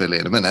talk about Philly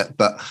in a minute,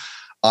 but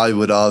I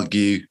would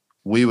argue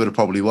we would have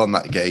probably won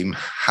that game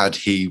had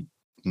he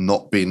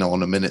not been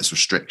on a minutes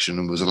restriction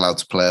and was allowed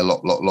to play a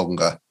lot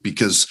longer,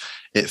 because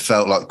it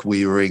felt like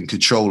we were in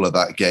control of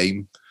that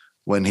game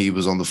when he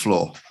was on the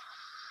floor.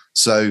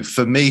 So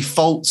for me,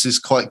 Fultz is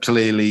quite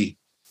clearly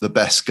the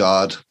best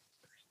guard.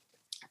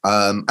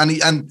 And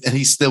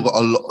he's still got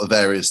a lot of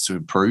areas to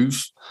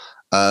improve.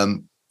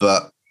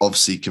 But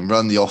obviously he can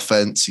run the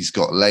offense. He's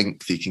got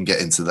length. He can get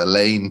into the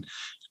lane.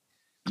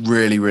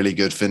 Really, really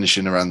good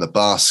finishing around the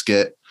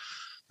basket.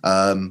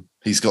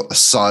 He's got the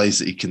size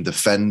that he can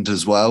defend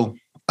as well.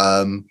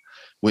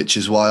 Which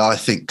is why I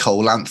think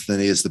Cole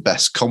Anthony is the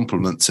best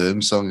complement to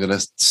him. So I'm going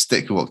to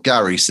stick with what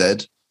Gary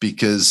said,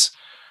 because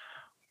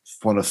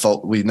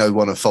we know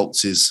one of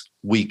Fultz's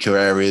weaker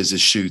areas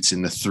is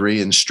shooting the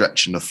three and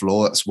stretching the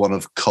floor. That's one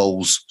of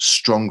Cole's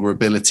stronger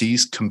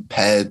abilities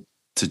compared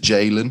to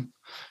Jalen.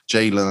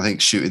 Jalen, I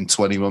think, shooting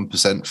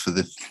 21%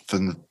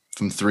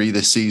 from three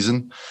this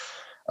season.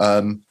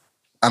 And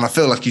I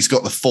feel like he's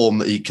got the form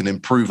that he can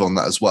improve on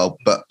that as well.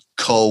 But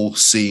Cole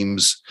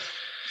seems...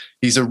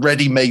 he's a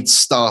ready-made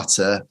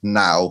starter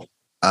now.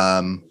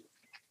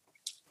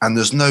 And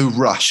there's no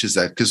rush, is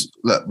there? Because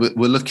look,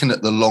 we're looking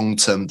at the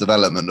long-term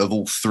development of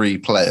all three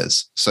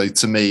players. So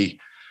to me,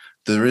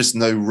 there is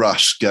no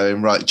rush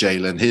going, right,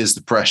 Jalen, here's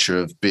the pressure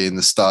of being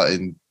the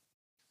starting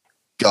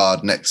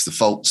guard next to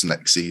Fultz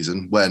next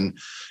season, when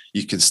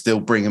you can still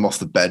bring him off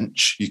the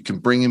bench. You can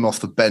bring him off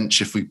the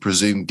bench if we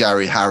presume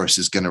Gary Harris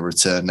is going to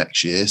return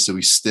next year. So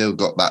we still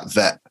got that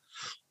vet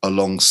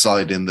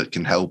alongside him that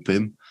can help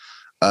him.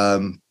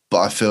 But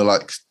I feel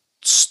like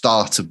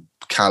starter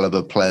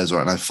caliber players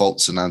right now,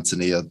 Fultz and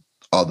Anthony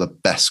are the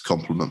best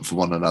complement for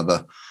one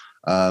another.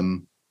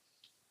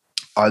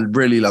 I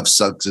really love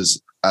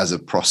Suggs as a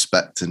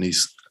prospect, and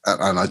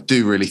I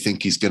do really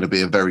think he's going to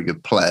be a very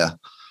good player.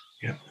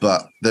 Yeah.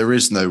 But there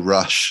is no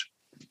rush.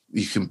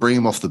 You can bring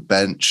him off the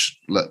bench.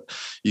 Look,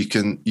 you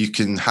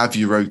can have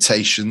your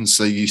rotations,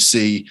 so you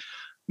see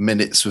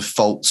minutes with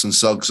Fultz and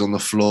Suggs on the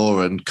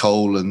floor and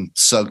Cole and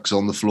Suggs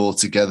on the floor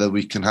together.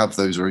 We can have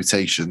those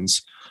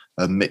rotations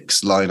and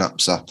mix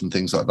lineups up and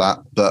things like that.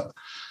 But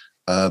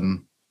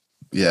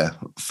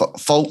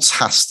Fultz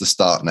has to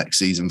start next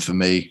season for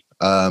me,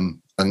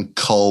 and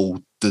Cole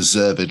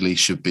deservedly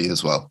should be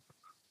as well.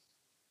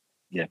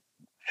 Yeah,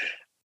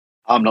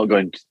 I'm not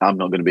going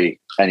to be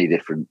any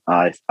different.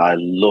 I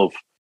love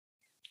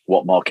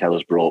what Markel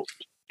has brought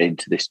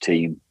into this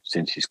team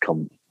since he's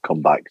come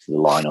back to the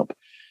lineup.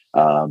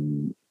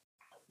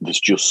 There's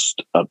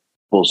just a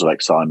buzz of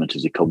excitement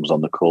as he comes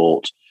on the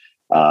court,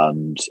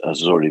 and as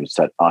has already been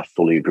said, I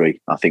fully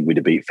agree. I think we'd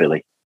have beat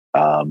Philly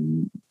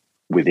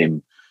with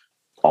him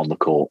on the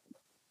court.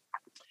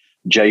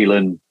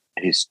 Jalen,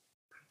 his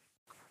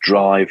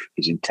drive,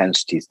 his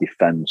intensity, his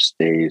defense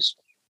is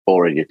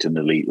already at an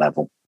elite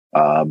level.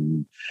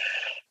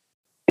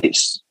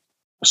 It's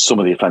some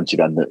of the offensive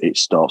end that it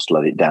starts to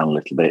let it down a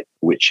little bit,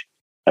 which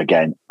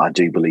again I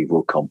do believe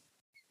will come.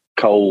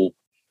 Cole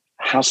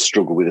has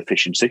struggled with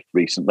efficiency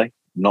recently.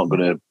 Not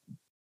going to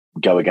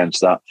go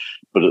against that,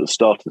 but at the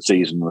start of the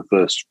season, the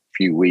first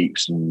few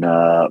weeks and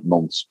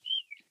months,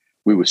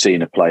 we were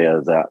seeing a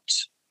player that,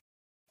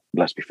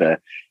 let's be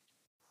fair,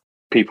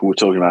 people were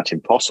talking about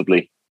him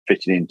possibly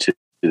fitting into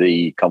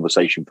the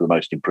conversation for the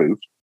most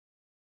improved.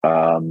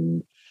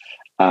 And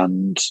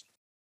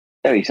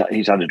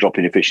he's had a drop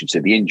in efficiency.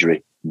 The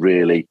injury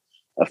really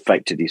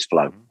affected his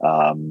flow,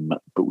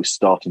 but we're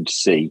starting to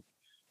see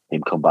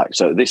him come back.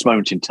 So at this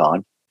moment in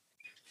time,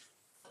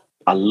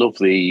 I love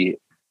the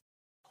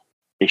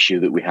issue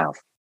that we have,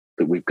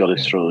 that we've got to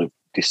sort of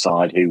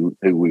decide who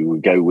we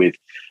would go with,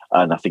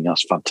 and I think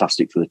that's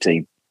fantastic for the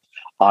team.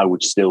 I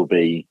would still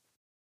be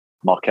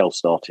Markel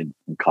starting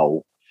and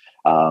Cole.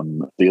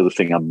 The other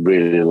thing I'm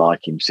really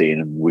liking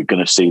seeing, and we're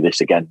going to see this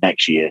again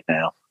next year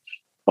now,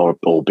 or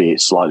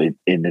albeit slightly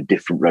in a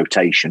different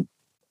rotation,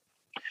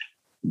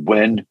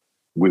 when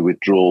we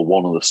withdraw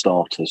one of the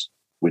starters,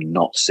 we're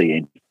not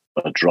seeing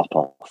a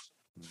drop-off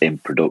in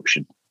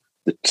production.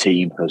 The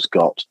team has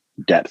got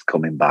depth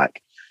coming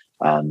back,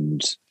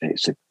 and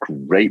it's a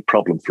great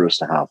problem for us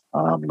to have.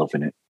 I'm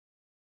loving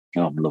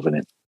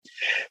it.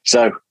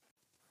 So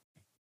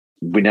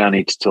we now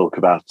need to talk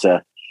about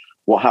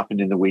what happened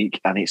in the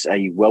week, and it's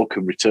a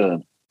welcome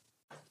return.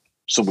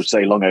 Some would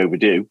say long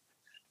overdue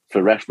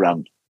for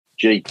Refran.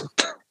 Gee,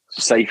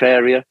 safe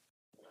area.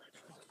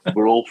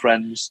 We're all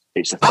friends.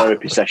 It's a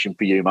therapy session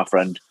for you, my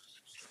friend.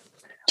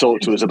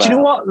 Talk to us about. Do you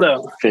know what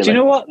though? Feeling. Do you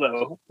know what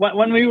though?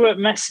 When we were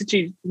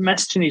messaging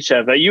each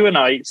other, you and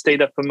I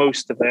stayed up for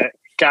most of it.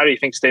 Gary, I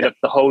think, stayed up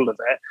the whole of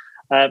it,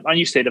 and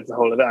you stayed up the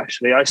whole of it.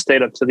 Actually, I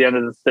stayed up to the end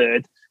of the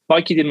third.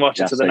 Mikey didn't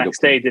watch it till the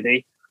next day, did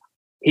he?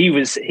 He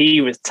was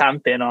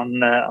tamping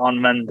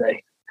on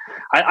Monday.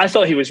 I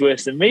thought he was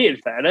worse than me, in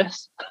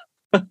fairness.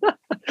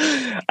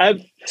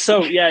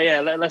 So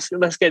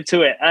let's get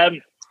to it.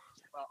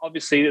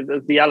 Obviously,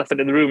 the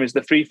elephant in the room is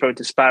the free throw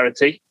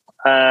disparity.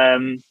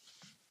 If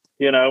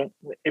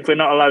we're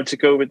not allowed to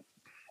go with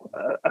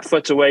a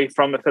foot away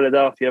from a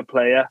Philadelphia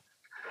player,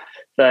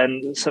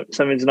 then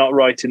something's not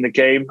right in the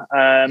game.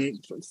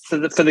 For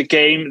the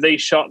game, they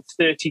shot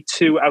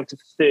 32 out of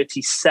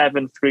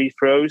 37 free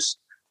throws,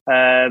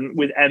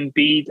 with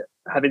Embiid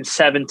having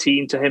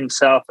 17 to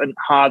himself and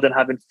Harden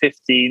having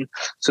 15.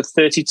 So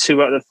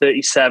 32 out of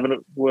 37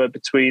 were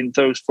between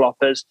those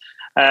floppers.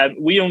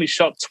 We only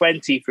shot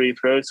 20 free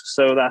throws,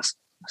 so that's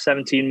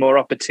 17 more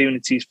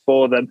opportunities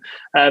for them.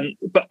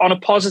 But on a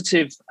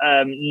positive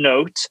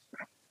note,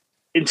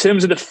 in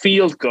terms of the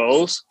field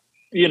goals,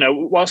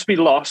 whilst we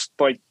lost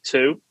by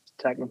 2,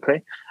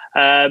 technically,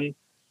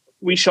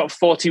 we shot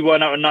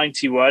 41 out of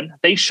 91.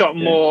 They shot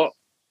more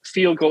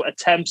field goal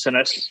attempts than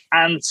us,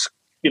 and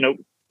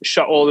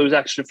shot all those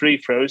extra free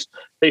throws.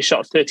 They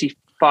shot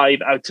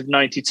 35 out of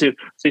 92. So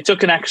they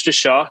took an extra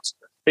shot.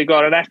 They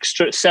got an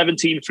extra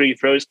 17 free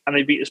throws, and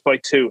they beat us by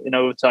 2 in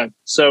overtime.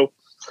 So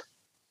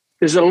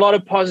there's a lot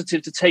of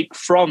positive to take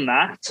from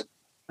that.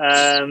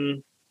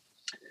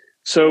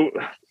 So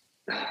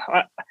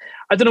I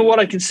don't know what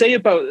I can say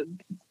about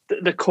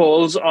the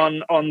calls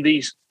on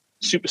these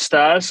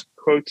superstars,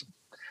 quote.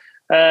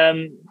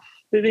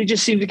 They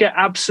just seem to get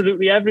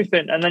absolutely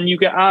everything. And then you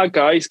get our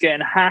guys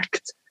getting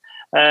hacked.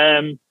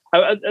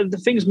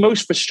 The thing's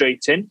most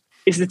frustrating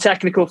is the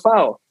technical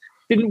foul.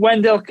 Didn't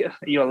Wendell...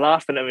 You're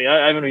laughing at me.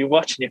 I haven't been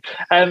watching you.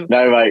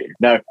 No, mate,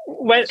 no.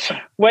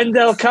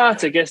 Wendell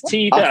Carter gets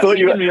teed up.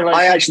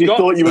 I actually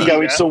thought you were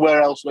going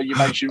somewhere else when you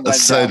mentioned Wendell.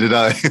 So did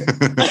I.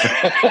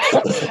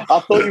 I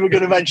thought you were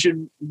going to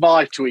mention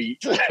my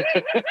tweet.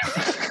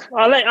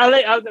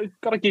 I've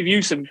got to give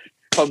you some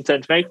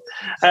content, mate.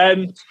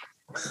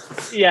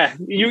 Yeah,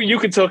 you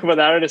could talk about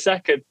that in a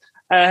second.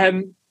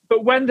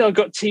 But Wendell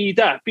got teed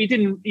up. He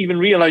didn't even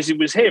realise it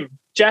was him.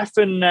 Jeff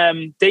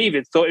and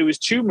David thought it was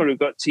Chuma who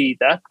got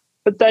teed up.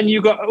 But then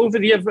you got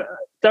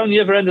down the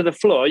other end of the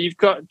floor, you've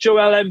got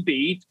Joel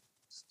Embiid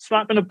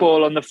slapping a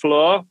ball on the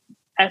floor,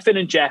 effing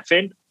and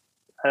jeffing,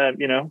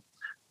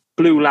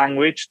 blue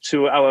language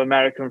to our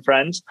American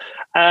friends.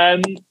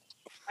 And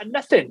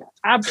nothing,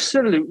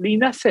 absolutely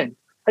nothing.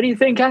 And you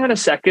think, hang on a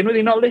second, were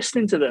they not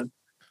listening to them?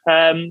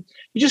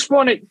 You just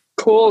want it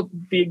called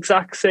the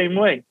exact same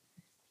way.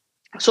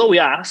 That's all we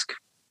ask.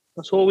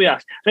 And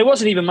it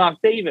wasn't even Mark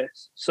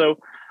Davis. So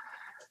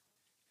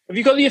have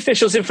you got the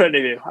officials in front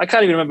of you? I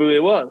can't even remember who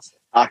it was.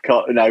 I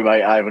can't. No,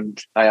 mate, I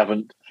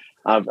haven't.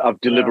 I've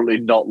deliberately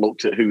not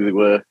looked at who they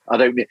were. I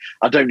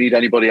don't need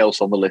anybody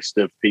else on the list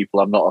of people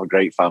I'm not a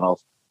great fan of.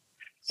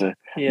 So,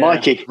 yeah.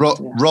 Mikey,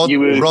 you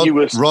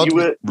were struggling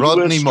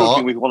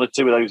with one or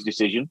two of those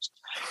decisions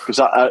because,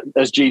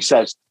 as G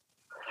says,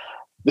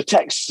 the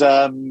text.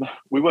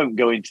 We won't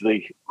go into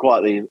the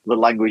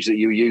language that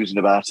you were using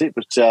about it,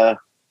 but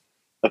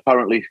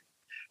apparently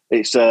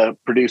it's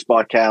produced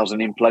by cows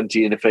and in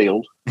plenty in a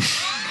field.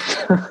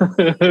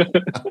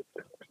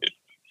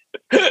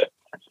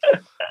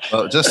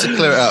 Well, just to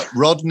clear it up,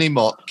 Rodney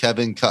Mott,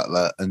 Kevin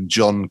Cutler, and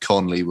John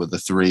Conley were the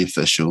three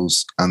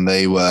officials, and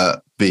they were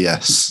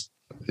BS.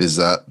 Is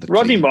that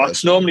Rodney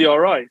Mott's normally all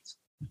right?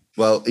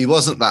 Well, he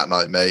wasn't that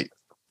night, mate.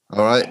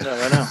 All right.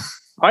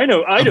 I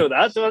know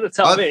that. Don't have to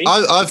tell me.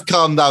 I've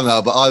calmed down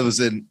now, but I was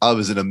in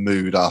a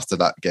mood after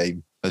that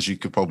game, as you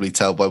could probably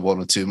tell by one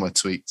or two of my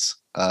tweets,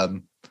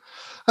 and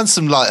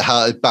some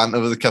light-hearted banter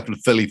with a couple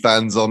of Philly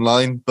fans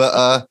online. But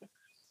are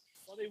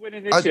they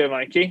winning this year,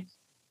 Mikey?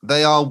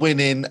 They are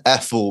winning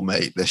F all,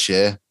 mate, this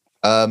year.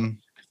 I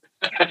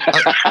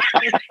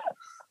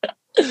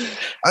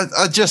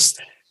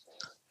just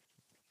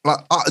like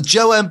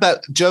Joe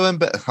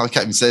Embiid. I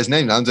can't even say his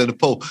name now. I'm doing a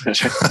poll.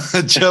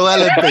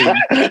 Joel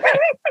Embiid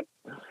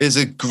is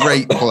a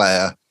great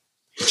player.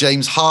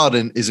 James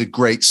Harden is a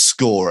great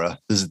scorer.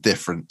 There's a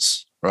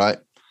difference, right?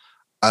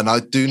 And I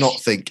do not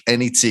think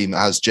any team that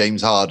has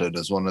James Harden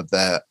as one of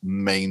their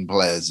main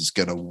players is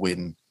going to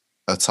win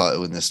a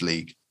title in this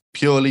league,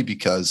 purely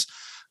because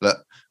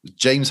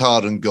James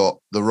Harden got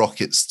the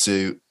Rockets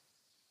to.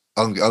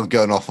 I'm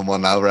going off on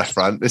one now, ref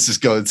rant. This is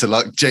going to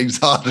like James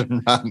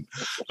Harden rant,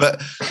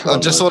 but I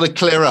just want to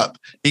clear up.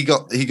 He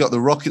got the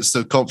Rockets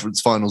to conference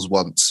finals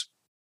once,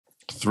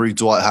 threw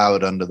Dwight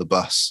Howard under the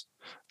bus.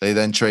 They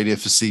then traded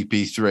for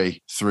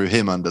CP3, threw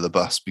him under the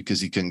bus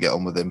because he couldn't get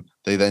on with him.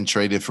 They then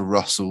traded for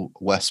Russell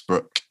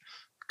Westbrook,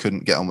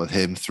 couldn't get on with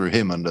him, threw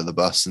him under the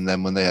bus. And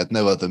then when they had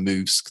no other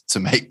moves to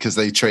make because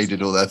they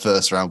traded all their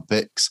first round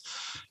picks,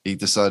 he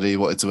decided he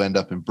wanted to end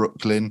up in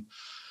Brooklyn.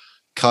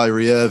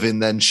 Kyrie Irving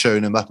then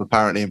shown him up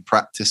apparently in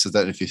practice. I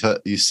don't know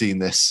if you've seen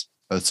this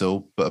at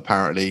all, but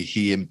apparently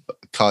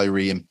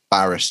Kyrie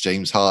embarrassed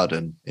James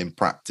Harden in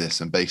practice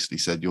and basically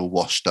said, "You're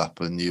washed up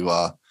and you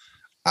are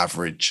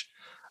average."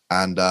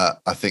 And I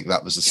think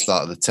that was the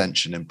start of the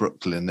tension in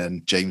Brooklyn.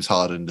 And James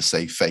Harden, to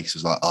save face,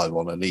 was like, "I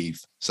want to leave."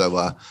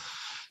 So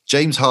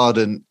James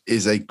Harden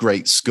is a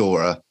great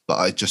scorer, but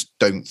I just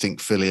don't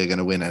think Philly are going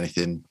to win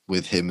anything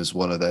with him as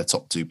one of their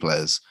top two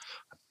players.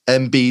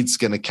 Embiid's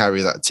going to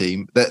carry that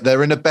team.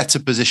 They're in a better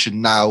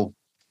position now,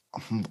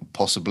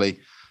 possibly,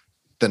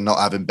 than not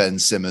having Ben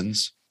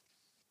Simmons.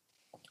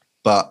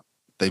 But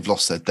they've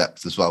lost their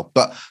depth as well.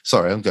 But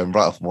sorry, I'm going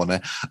right off one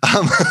there.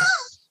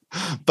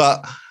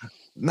 But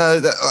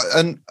no,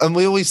 and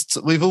we've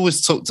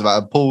always talked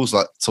about, and Paul's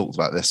talked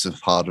about this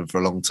of Harden for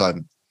a long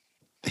time.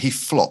 He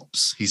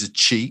flops. He's a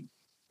cheat.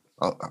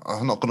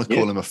 I'm not going to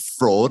call him a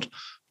fraud,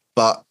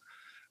 but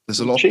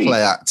there's a lot of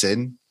play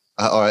acting.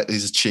 All right,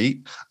 he's a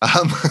cheat.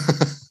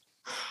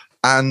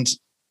 And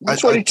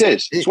that's what it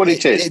is. It's what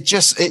it is.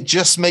 It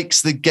just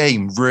makes the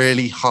game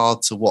really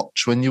hard to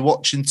watch when you're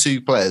watching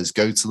two players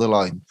go to the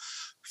line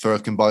for a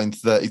combined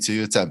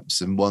 32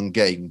 attempts in one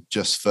game,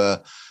 just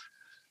for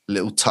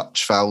little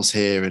touch fouls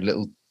here and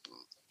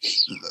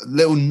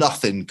little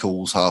nothing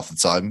calls half the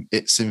time.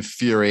 It's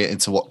infuriating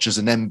to watch as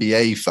an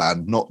NBA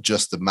fan, not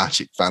just a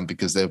Magic fan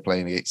because they were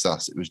playing against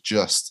us. It's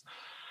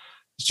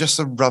just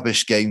a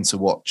rubbish game to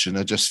watch. And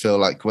I just feel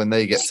like when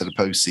they get to the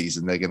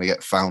postseason, they're going to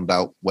get found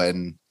out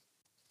when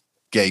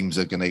games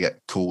are going to get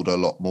called a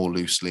lot more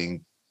loosely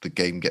and the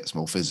game gets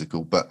more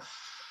physical. But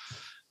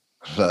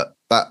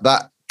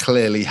that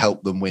clearly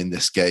helped them win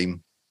this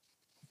game.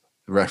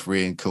 The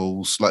refereeing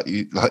calls, like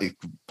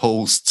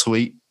Paul's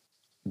tweet,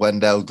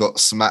 Wendell got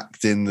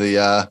smacked in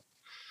the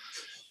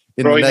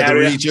nether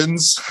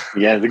regions.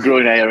 Yeah, the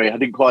groin area. I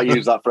didn't quite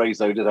use that phrase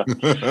though, did I?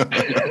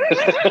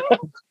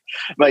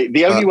 Mate,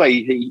 the only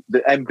way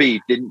the Embiid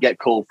didn't get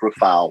called for a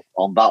foul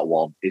on that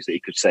one is that he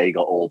could say he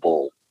got all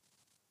ball.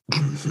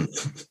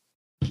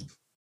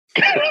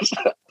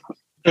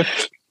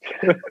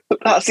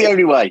 That's the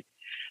only way.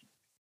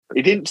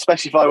 He didn't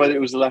specify whether it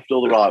was the left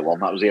or the right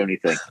one. That was the only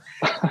thing.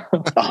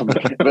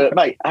 But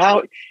mate,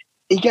 how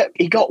he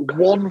got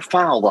one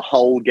foul the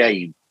whole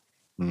game,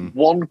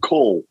 one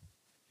call.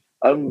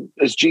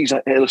 as G's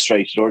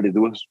illustrated already,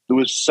 there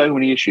was so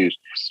many issues.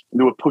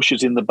 There were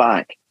pushes in the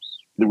back.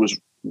 There was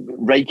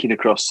raking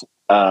across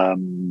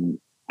hands,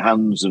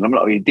 and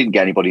he didn't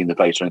get anybody in the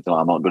face or anything.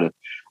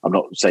 I'm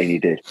not saying he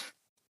did,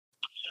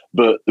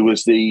 but there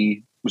was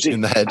in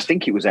the head. I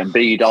think it was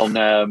Embiid on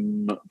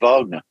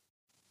Wagner,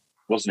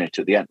 wasn't it?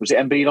 At the end, was it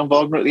Embiid on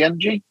Wagner at the end?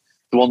 G,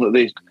 the one that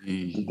the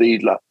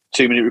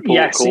 2-minute report.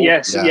 Yes, called?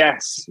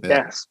 yes.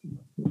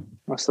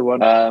 That's the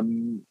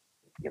one.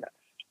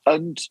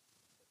 And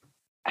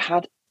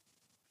had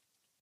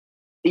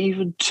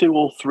even 2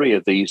 or 3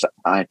 of these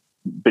I'd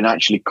been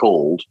actually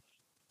called,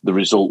 the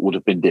result would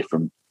have been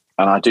different.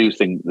 And I do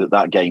think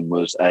that game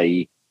was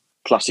a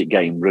classic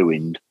game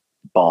ruined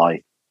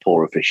by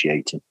poor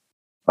officiating.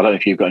 I don't know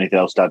if you've got anything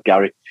else to add,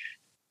 Gary.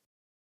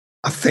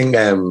 I think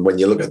when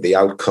you look at the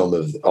outcome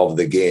of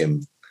the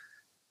game,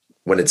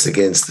 when it's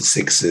against the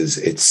Sixers,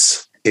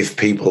 it's if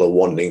people are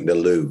wanting to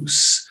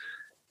lose,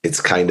 it's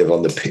kind of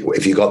on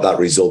if you got that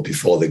result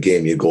before the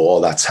game, you go,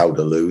 oh, that's how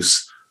to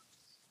lose.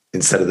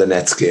 Instead of the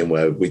Nets game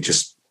where we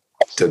just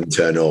didn't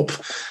turn up.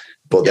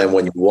 But then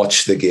when you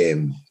watch the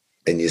game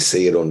and you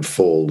see it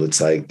unfold,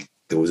 it's like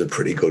there was a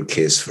pretty good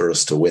case for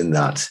us to win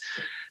that.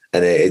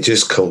 And it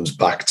just comes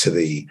back to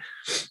the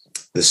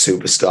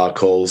superstar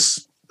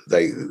calls.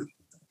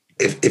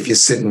 If you're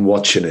sitting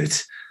watching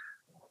it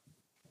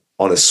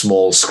on a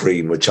small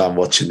screen, which I'm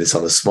watching this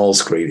on a small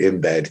screen in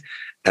bed,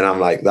 and I'm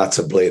like, that's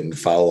a blatant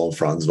foul on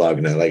Franz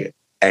Wagner. Like,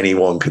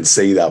 anyone can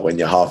see that when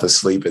you're half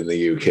asleep in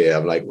the UK.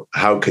 I'm like,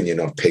 how can you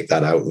not pick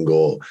that out and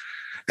go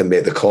and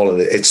make the call? And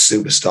it's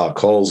superstar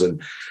calls.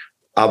 And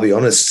I'll be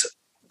honest,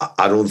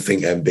 I don't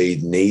think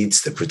Embiid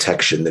needs the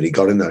protection that he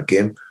got in that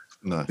game.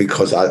 No.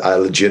 Because I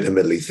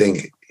legitimately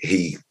think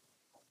he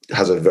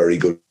has a very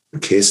good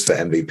case for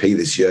MVP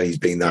this year. He's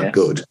been that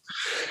good.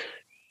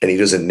 And he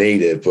doesn't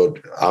need it, but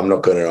I'm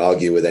not going to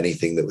argue with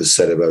anything that was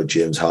said about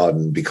James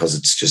Harden because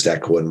it's just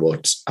echoing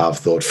what I've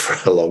thought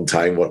for a long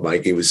time, what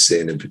Mikey was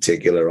saying in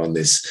particular on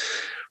this,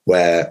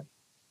 where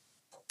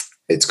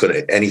it's going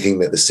to, anything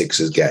that the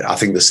Sixers get, I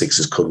think the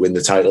Sixers could win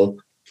the title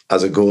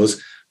as it goes,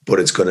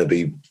 but it's going to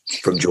be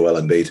from Joel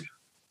Embiid.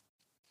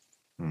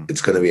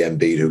 It's going to be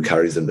Embiid who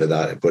carries them to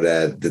that. But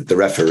the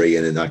referee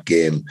in that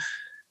game,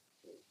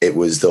 it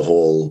was the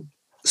whole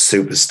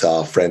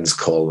superstar friends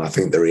call. And I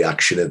think the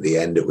reaction at the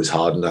end, it was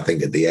Harden, I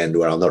think at the end,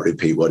 where I'll not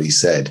repeat what he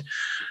said,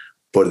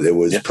 but it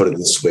was, put it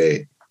this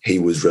way, he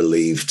was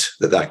relieved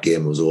that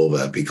game was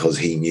over because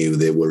he knew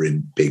they were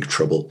in big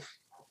trouble.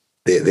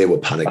 They were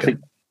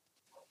panicking.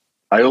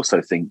 I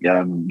also think,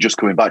 just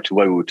coming back to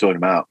where we were talking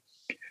about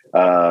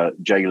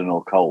Jalen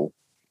or Cole,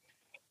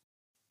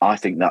 I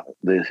think that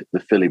the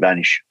Philly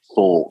bench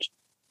thought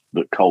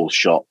that Cole's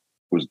shot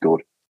was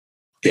good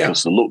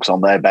because the looks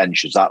on their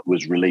bench as that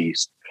was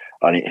released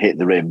and it hit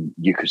the rim,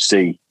 you could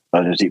see,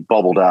 and as it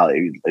bobbled out,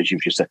 as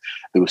you've just said,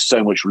 there was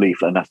so much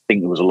relief, and I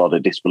think there was a lot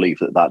of disbelief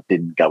that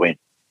didn't go in,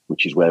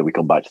 which is where we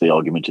come back to the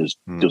argument: is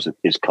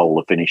Cole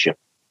a finisher?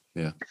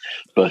 Yeah,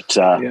 but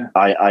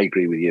I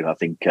agree with you. I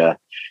think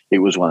it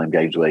was one of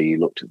them games where you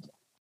looked at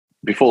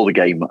before the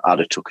game.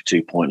 I'd took a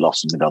 2-point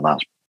loss and been on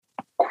that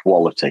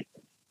quality,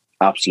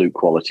 absolute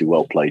quality,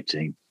 well played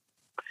team.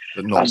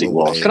 But not as it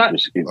was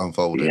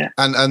unfolded. Yeah.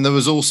 And there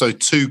was also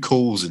 2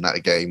 calls in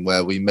that game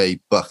where we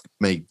made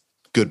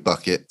good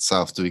buckets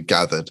after we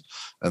gathered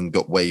and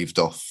got waved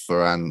off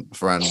for and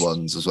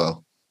ones as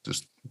well.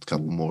 Just a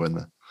couple more in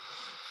there.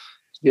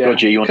 Yeah.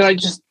 Roger, Can I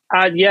just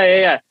add?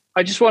 Yeah.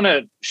 I just want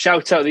to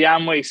shout out the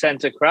Amway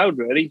Centre crowd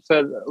really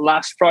for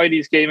last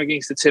Friday's game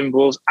against the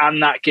Timberwolves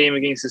and that game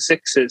against the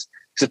Sixers.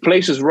 Because the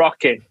place was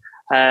rocking,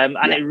 and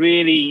it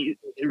really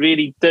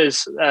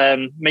does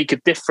make a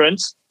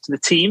difference to the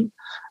team.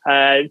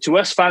 To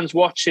us fans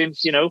watching,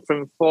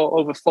 from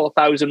over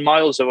 4,000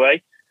 miles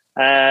away.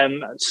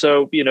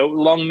 So,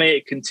 long may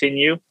it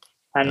continue.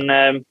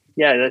 And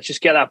let's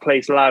just get that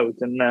place loud.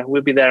 And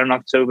we'll be there in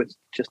October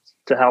just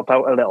to help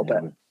out a little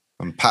bit.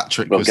 And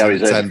Patrick was in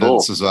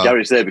attendance as well.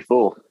 Gary's there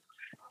before.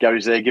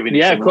 Gary's there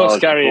giving of course,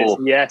 Gary is.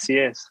 Yes, he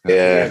is.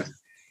 Yeah.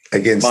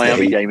 Against Miami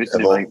the Heat, game,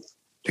 isn't it,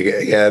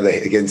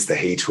 mate? Against the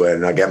Heat,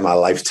 when I get my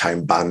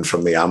lifetime ban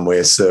from the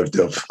Amway served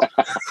up.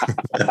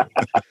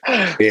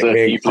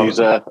 Please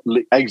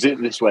exit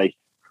this way.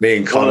 Me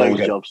and Connell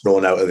get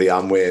thrown out of the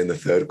Amway in the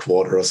third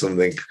quarter or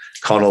something.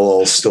 Connell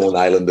all Stone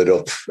Islanded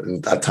up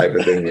and that type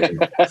of thing.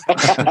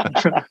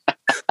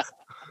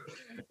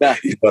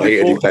 He's got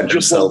here to defend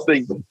himself.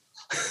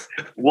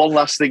 One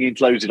last thing in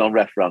closing on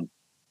Refran.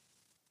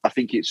 I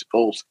think it's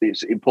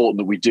important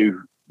that we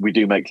do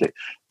make clear.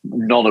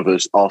 None of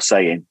us are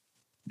saying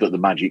that the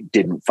Magic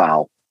didn't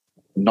foul.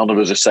 None of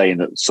us are saying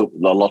that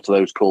a lot of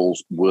those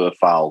calls weren't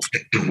fouls.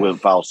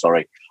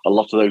 A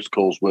lot of those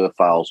calls were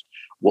fouls.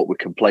 What we're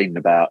complaining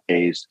about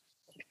is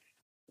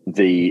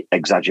the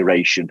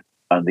exaggeration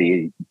and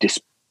the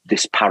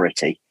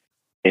disparity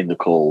in the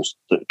calls.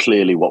 That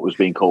clearly what was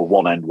being called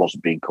one end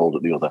wasn't being called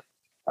at the other.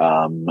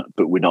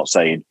 But we're not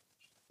saying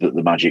that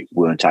the Magic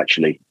weren't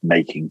actually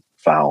making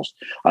fouls.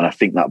 And I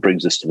think that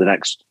brings us to the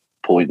next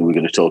point that we're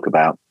going to talk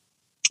about.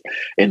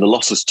 in the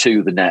losses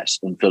to the Nets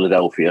and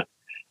Philadelphia,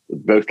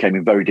 both came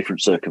in very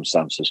different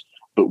circumstances.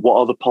 But what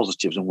are the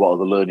positives and what are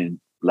the learning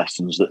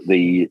lessons that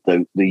the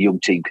young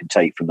team can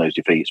take from those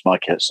defeats?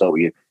 Mike, let's start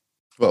with you.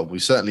 Well, we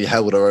certainly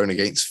held our own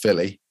against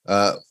Philly,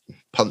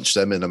 punched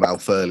them in the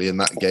mouth early in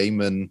that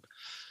game and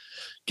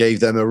gave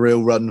them a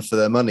real run for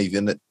their money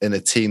in a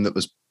team that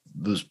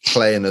was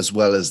playing as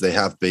well as they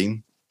have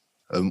been.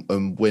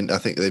 And win. I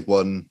think they've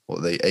won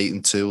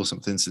 8-2 or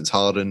something since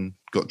Harden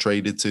got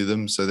traded to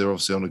them. So they're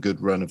obviously on a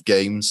good run of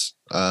games.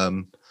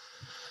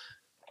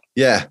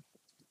 Yeah,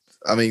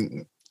 I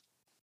mean,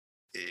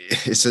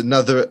 it's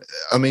another.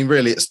 I mean,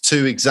 really, it's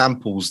two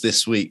examples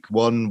this week.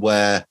 One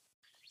where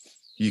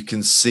you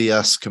can see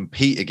us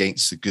compete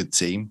against a good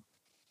team,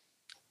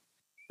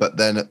 but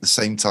then at the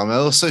same time, I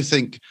also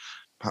think,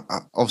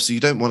 obviously,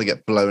 you don't want to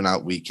get blown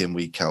out week in,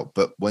 week out.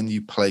 But when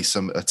you play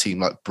a team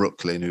like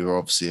Brooklyn, who are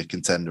obviously a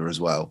contender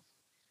as well,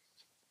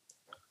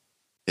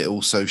 it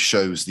also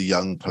shows the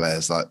young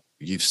players like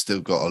you've still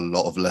got a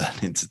lot of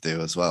learning to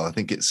do as well. I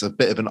think it's a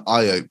bit of an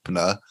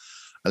eye-opener,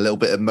 a little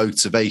bit of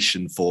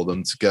motivation for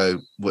them to go,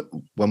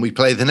 when we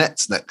play the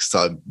Nets next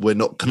time, we're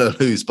not going to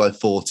lose by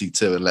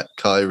 42 and let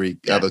Kyrie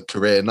have a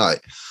career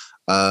night.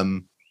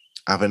 Having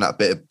that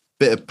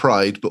bit of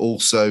pride, but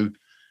also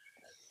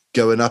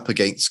going up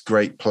against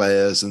great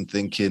players and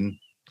thinking,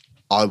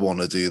 I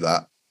want to do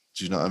that.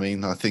 Do you know what I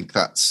mean? I think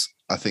that's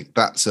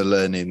a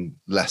learning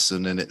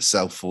lesson in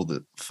itself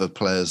for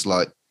players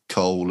like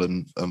Cole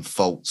and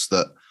Fultz,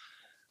 that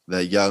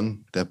they're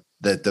young,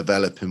 they're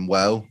developing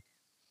well.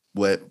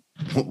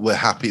 We're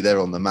happy they're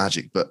on the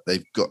Magic, but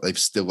they've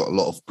still got a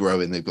lot of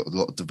growing, they've got a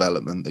lot of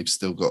development, they've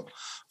still got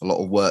a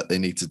lot of work they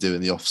need to do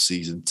in the off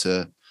season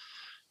to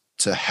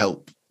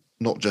help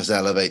not just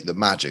elevate the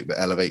Magic, but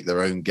elevate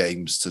their own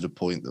games to the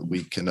point that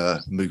we can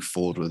move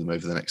forward with them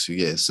over the next few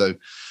years. So,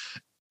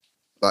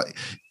 like,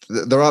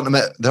 there aren't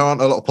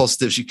a lot of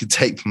positives you can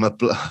take from a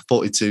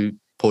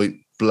 42-point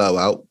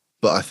blowout.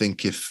 But I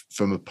think if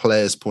from a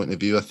player's point of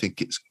view, I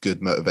think it's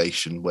good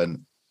motivation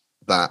when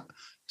that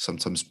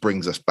sometimes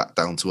brings us back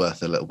down to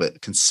earth a little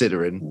bit,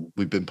 considering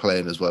we've been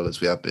playing as well as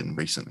we have been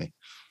recently.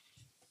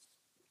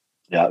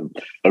 Yeah,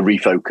 a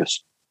refocus.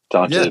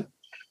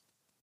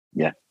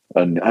 Yeah.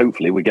 And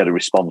hopefully we get a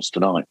response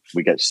tonight.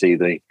 We get to see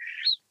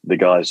the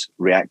guys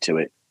react to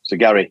it. So,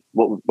 Gary,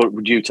 what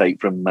would you take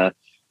from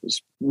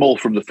more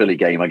from the Philly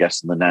game, I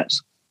guess, than the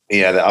Nets?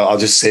 Yeah, I'll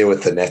just say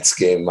with the Nets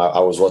game, I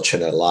was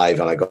watching it live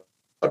and I got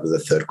to the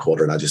third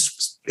quarter and I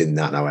just in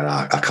that now and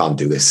I can't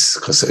do this,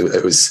 because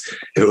it was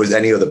if it was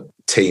any other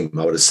team,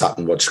 I would have sat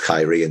and watched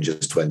Kyrie and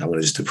just went, I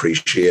want to just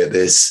appreciate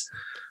this.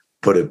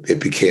 But it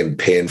became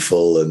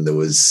painful, and there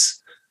was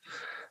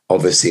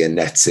obviously a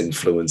Nets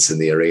influence in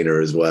the arena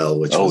as well,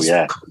 which so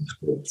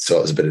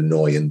it was a bit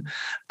annoying.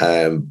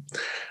 I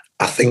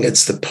think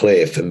it's the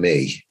play for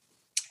me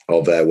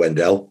of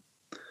Wendell.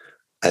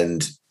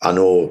 And I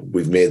know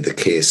we've made the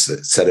case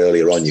that said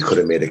earlier on, you could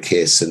have made a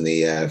case in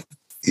the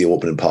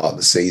opening part of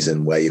the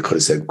season where you could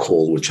have said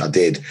Cole, which I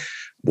did,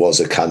 was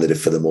a candidate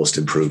for the most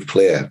improved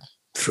player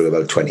through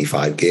about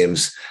 25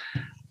 games.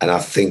 And I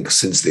think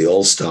since the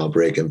All-Star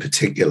break in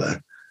particular,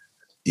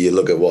 you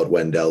look at what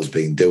Wendell's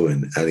been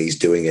doing, and he's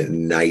doing it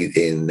night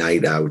in,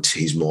 night out.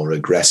 He's more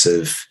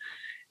aggressive.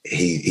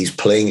 He's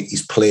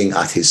playing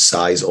at his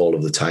size all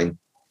of the time.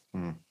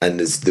 And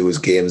there was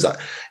games that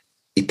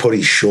he put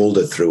his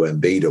shoulder through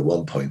Embiid at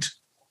one point,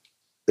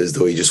 as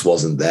though he just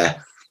wasn't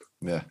there.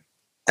 Yeah,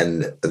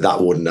 and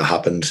that wouldn't have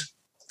happened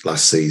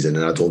last season,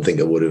 and I don't think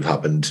it would have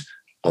happened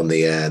on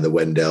the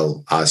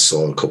Wendell I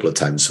saw a couple of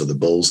times for the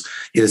Bulls.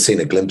 You'd have seen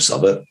a glimpse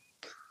of it.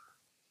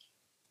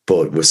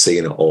 But we're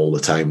seeing it all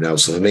the time now.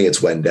 So for me,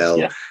 it's Wendell.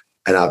 Yeah.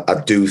 And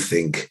I do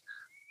think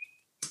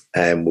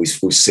we've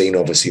seen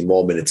obviously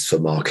more minutes for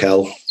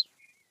Markelle,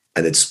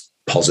 and it's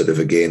positive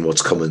again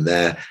what's coming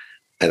there.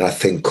 And I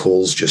think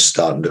Cole's just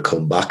starting to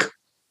come back.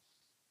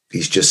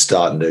 He's just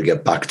starting to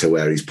get back to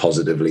where he's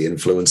positively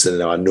influencing.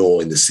 Now, I know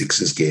in the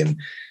Sixers game,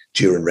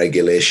 during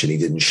regulation, he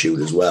didn't shoot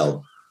as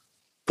well.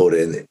 But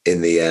in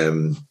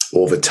the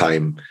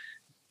overtime,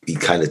 he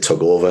kind of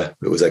took over.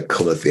 It was like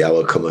cometh the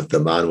hour, cometh the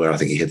man, where I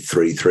think he hit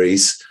 3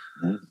 threes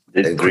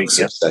in quick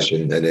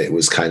succession. And it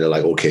was kind of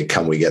like, okay,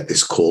 can we get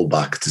this Cole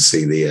back to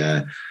see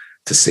the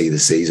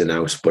season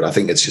out? But I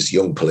think it's just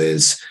young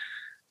players,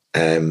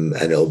 and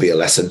it'll be a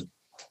lesson.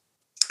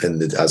 And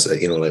as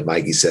you know, like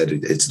Mikey said,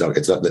 it's not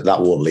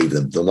that won't leave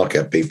them. They'll not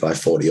get beat by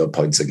 40 odd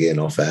points again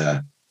off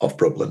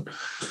Brooklyn.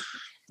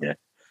 Yeah,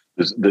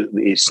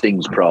 it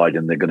stings pride,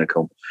 and they're going to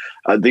come.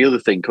 The other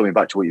thing, coming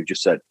back to what you've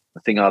just said,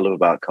 the thing I love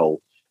about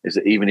Cole is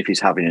that even if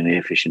he's having an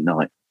inefficient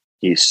night,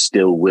 he is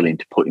still willing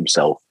to put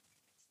himself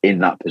in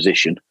that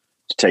position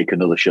to take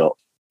another shot.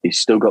 He's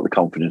still got the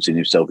confidence in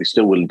himself. He's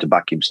still willing to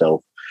back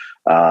himself.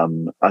 I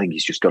think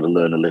he's just got to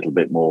learn a little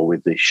bit more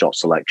with the shot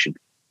selection,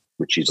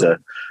 which is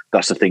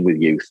that's the thing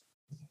with youth.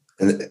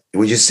 And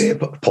we just say,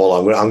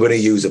 Paul, I'm going to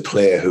use a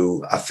player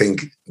who I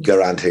think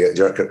Grant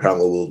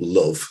will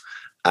love,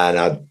 and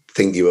I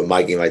think you and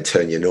Mikey might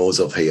turn your nose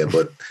up here,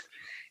 but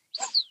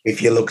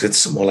if you looked at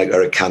someone like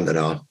Eric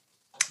Cantona,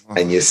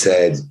 and you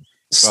said,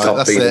 "Stop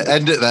that's being." it.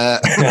 End it there.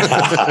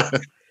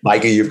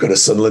 Mikey, you've got a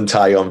Sunderland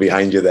tie on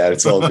behind you there.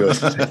 It's all good.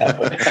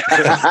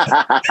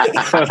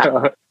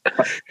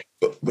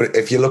 But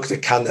if you looked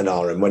at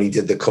Cantona and when he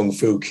did the kung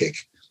fu kick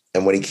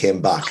and when he came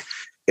back,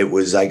 it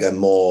was like a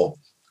little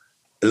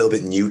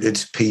bit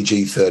muted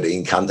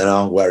PG-13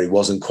 Cantona where he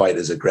wasn't quite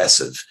as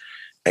aggressive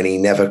and he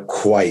never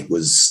quite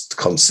was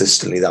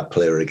consistently that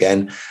player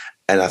again.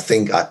 And I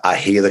think I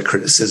hear the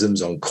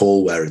criticisms on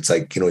Cole where it's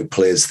like, he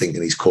plays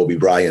thinking he's Kobe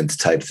Bryant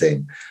type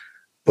thing.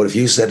 But if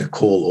you said to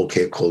Cole,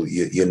 okay, Cole,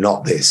 you're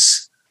not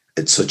this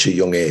at such a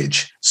young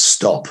age,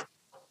 stop,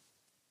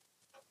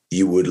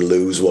 you would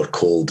lose what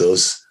Cole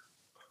does.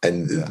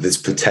 And there's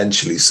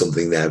potentially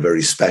something there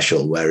very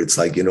special where it's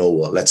like, you know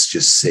what, let's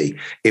just see.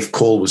 If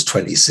Cole was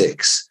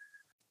 26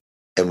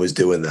 and was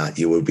doing that,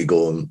 you would be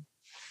going,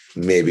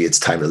 maybe it's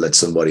time to let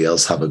somebody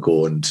else have a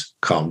go and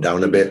calm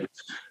down a bit.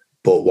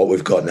 But what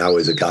we've got now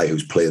is a guy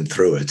who's playing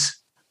through it.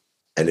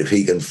 And if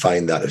he can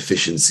find that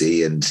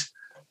efficiency and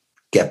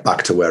get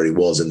back to where he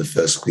was in the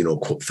first,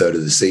 third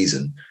of the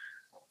season,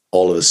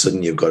 all of a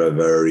sudden you've got a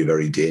very,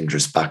 very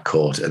dangerous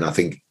backcourt. And I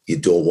think you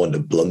don't want to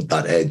blunt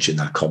that edge and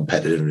that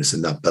competitiveness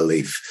and that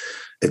belief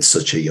at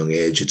such a young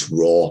age. It's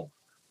raw.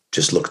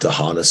 Just look to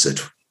harness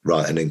it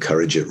and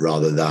encourage it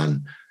rather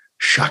than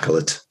shackle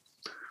it.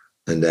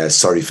 And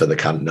sorry for the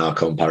Cantona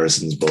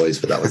comparisons, boys,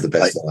 but that was the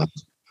best one.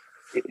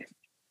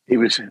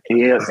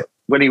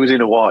 When he was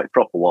in a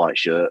proper white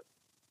shirt,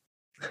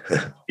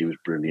 he was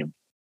brilliant.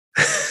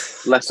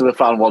 Less of a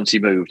fan once he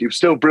moved. He was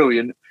still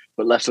brilliant,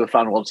 but less of a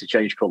fan once he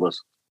changed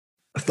colours.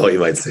 I thought you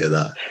might say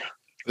that.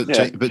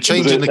 But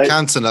changing the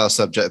Cantona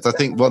subject, I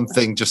think one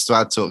thing just to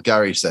add to what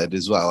Gary said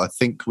as well, I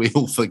think we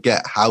all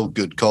forget how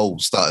good Cole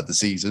started the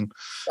season.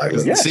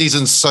 The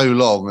season's so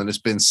long and it's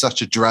been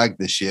such a drag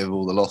this year with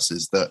all the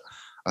losses that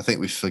I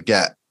think we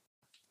forget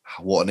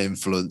what an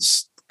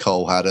influence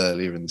Cole had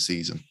earlier in the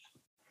season.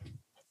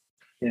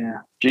 Yeah.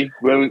 G,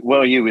 where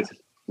are you with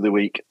the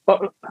week?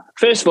 Well,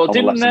 first of all,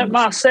 didn't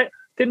Marseille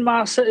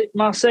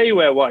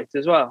wear white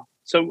as well?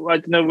 So I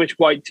don't know which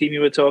white team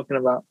you were talking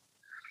about.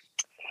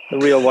 The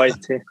real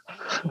white team.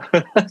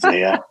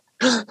 Yeah.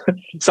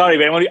 Sorry,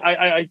 man.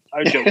 I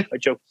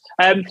joke.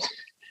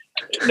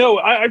 No,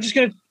 I'm just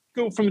going to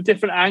go from a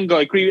different angle.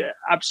 I agree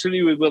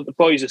absolutely with what the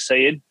boys are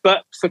saying.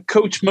 But for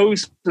Coach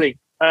Mosley,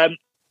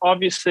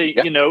 obviously,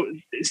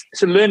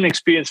 it's a learning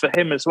experience for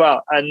him as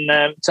well.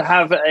 And to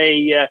have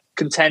a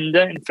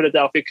contender in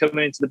Philadelphia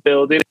coming into the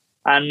building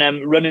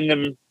and running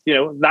them,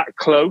 that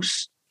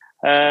close,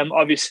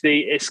 obviously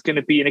it's going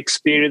to be an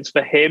experience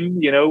for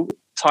him,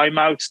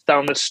 timeouts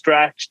down the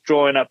stretch,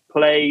 drawing up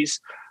plays,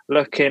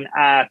 looking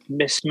at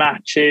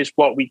mismatches,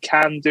 what we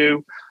can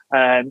do.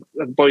 The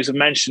boys have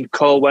mentioned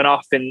Cole went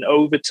off in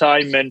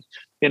overtime and,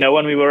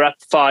 when we were up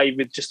 5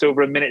 with just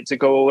over a minute to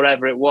go or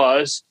whatever it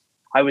was,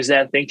 I was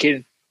there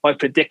thinking my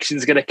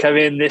prediction's going to come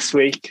in this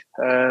week.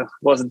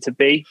 Wasn't to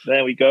be.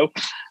 There we go.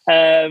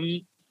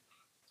 And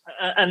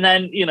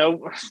then,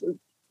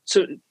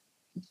 so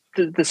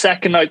the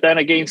second night then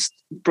against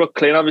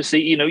Brooklyn,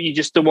 obviously, you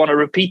just don't want a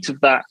repeat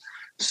of that.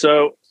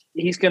 So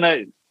he's going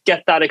to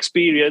get that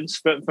experience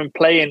from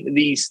playing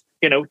these,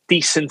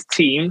 decent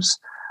teams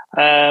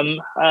and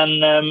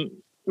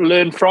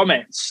learn from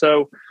it.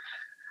 So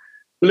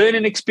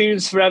learning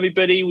experience for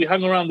everybody. We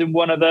hung around in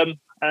one of them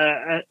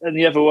and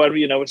the other one,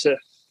 it's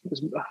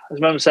as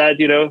Mum said,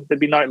 there'll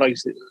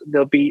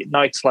be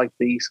nights like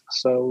these.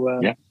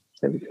 So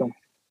there we go.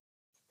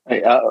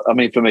 I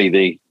mean, for me,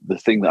 the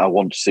thing that I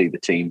want to see the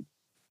team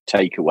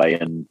take away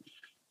and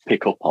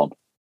pick up on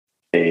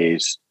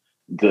is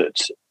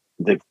that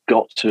they've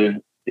got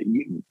to.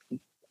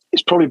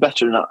 It's probably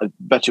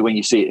better when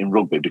you see it in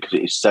rugby because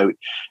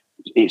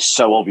it's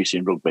so obvious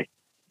in rugby.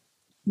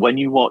 When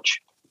you watch,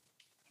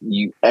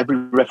 every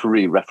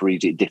referee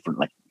referees it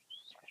differently,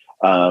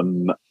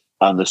 and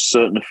there's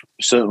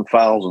certain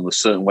fouls and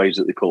there's certain ways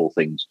that they call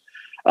things,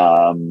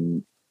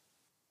 and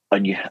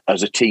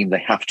as a team they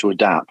have to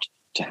adapt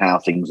to how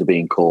things are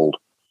being called,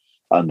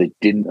 and they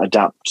didn't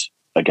adapt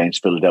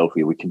against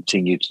Philadelphia. We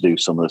continued to do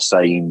some of the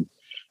same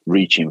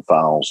reaching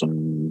fouls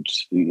and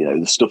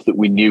the stuff that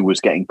we knew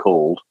was getting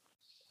called.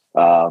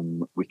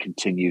 We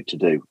continued to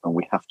do, and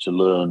we have to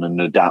learn and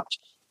adapt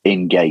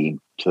in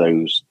game to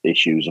those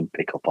issues and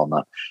pick up on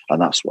that.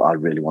 And that's what I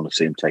really want to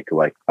see them take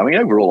away. I mean,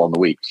 overall on the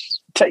week,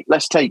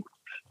 let's take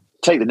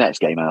the next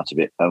game out of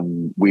it.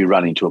 We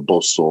ran into a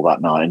buzzsaw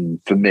that night, and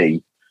for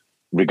me,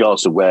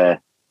 regardless of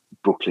where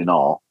Brooklyn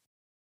are,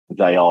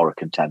 they are a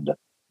contender.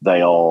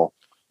 They are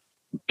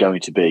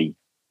going to be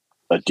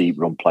a deep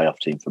run playoff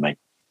team for me.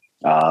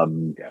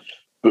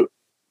 But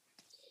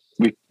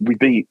we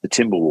beat the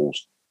Timberwolves.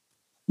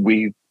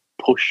 We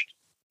pushed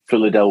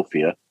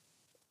Philadelphia,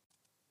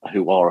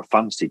 who are a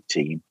fancied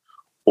team,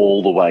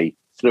 all the way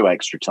through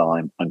extra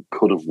time and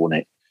could have won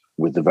it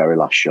with the very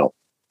last shot.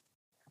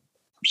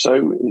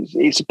 So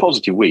it's a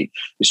positive week.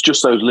 It's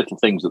just those little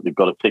things that they've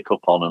got to pick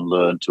up on and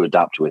learn to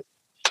adapt with.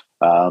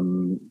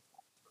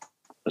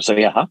 So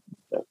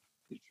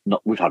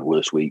we've had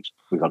worse weeks.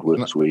 we've had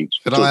worse weeks.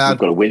 Can We've I add-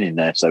 got a win in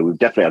there, so we've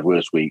definitely had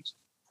worse weeks.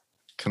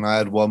 Can I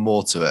add one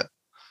more to it?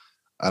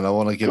 And I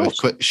want to give a course.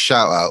 quick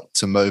shout out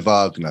to Mo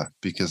Wagner,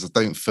 because I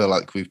don't feel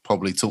like we've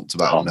probably talked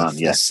about him enough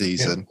this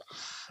season.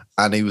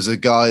 And he was a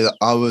guy that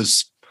I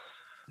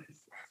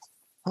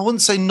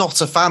wouldn't say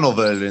not a fan of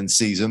earlier in the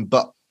season,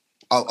 but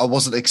I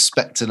wasn't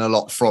expecting a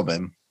lot from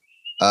him.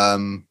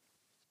 And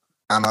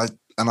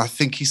I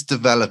think he's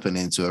developing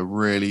into a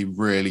really,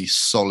 really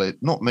solid,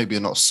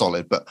 not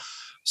solid, but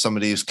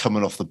somebody who's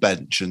coming off the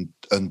bench and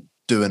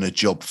doing a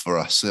job for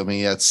us. I mean,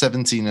 he had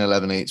 17 and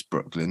 11 against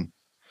Brooklyn.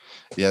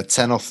 He had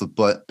 10 off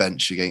the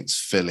bench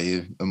against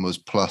Philly and was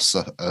plus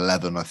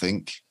 11, I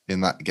think, in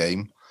that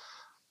game.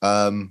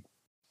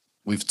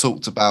 We've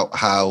talked about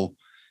how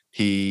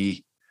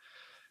he's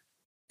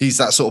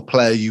that sort of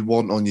player you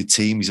want on your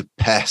team. He's a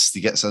pest.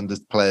 He gets under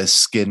players'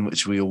 skin,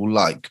 which we all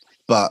like.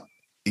 But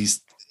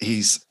he's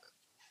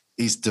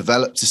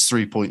developed his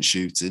 3-point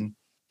shooting.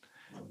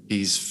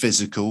 He's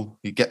physical.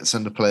 He gets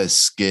under players'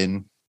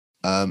 skin.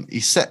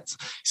 He sets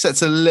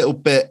a little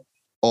bit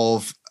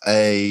of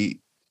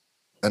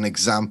an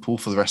example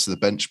for the rest of the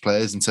bench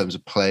players in terms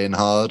of playing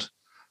hard.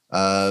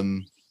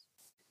 And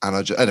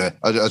I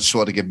just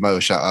want to give Mo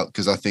a shout out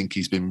because I think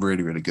he's been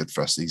really, really good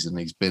for us this season.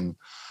 He's been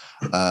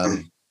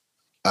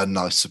a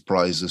nice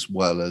surprise as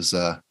well as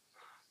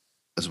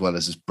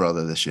his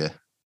brother this year.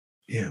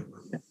 Yeah.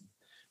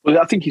 Well,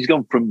 I think he's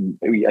gone from,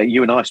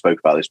 you and I spoke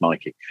about this,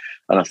 Mikey,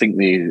 and I think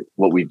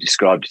what we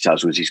described it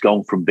as was he's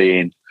gone from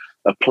being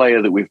a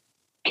player that we've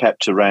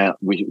kept around,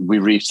 we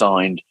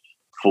re-signed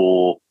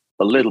for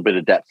a little bit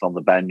of depth on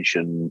the bench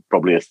and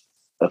probably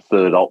a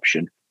third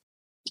option,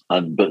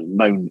 but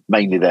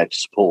mainly there to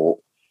support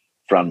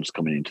Franz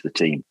coming into the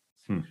team,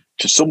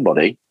 to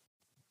somebody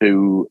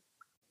who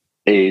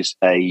is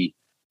a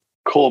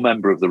core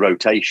member of the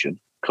rotation,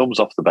 comes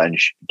off the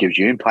bench, gives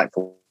you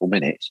impactful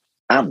minutes,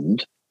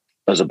 and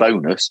as a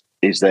bonus,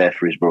 is there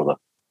for his brother.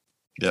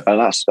 Yeah. And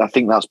I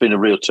think that's been a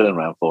real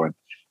turnaround for him.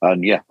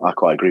 And yeah, I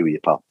quite agree with you,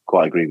 pal.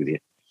 Quite agree with you.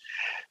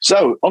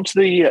 So on to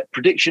the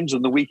predictions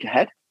and the week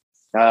ahead.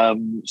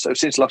 So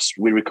since last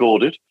we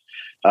recorded,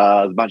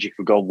 the Magic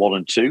have gone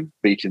 1-2,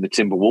 beating the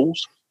Timberwolves.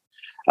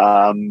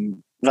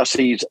 That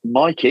sees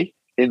Mikey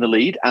in the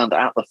lead and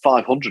at the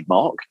 500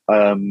 mark.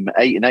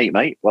 8-8,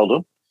 mate. Well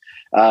done.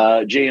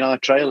 G and I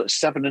trail at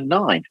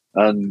 7-9.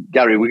 And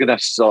Gary, we're going to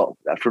have to start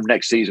from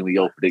next season with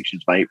your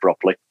predictions, mate,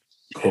 properly.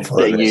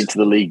 Getting you into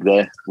the league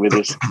there with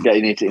us,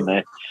 getting it in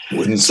there.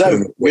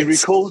 So we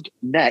record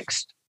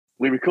next.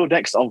 We record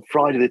next on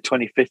Friday, the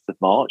 25th of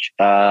March.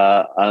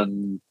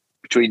 And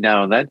between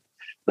now and then,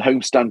 the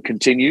homestand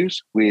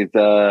continues with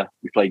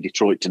we play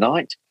Detroit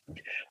tonight.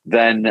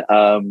 Then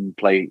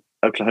play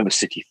Oklahoma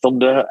City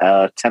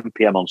Thunder 10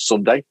 p.m. on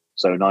Sunday.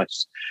 So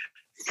nice,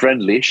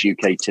 friendly-ish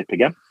UK tip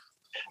again.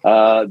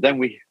 Then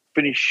we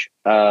finish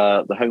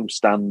the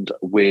homestand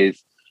with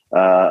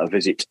a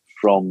visit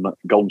from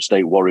Golden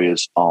State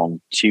Warriors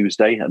on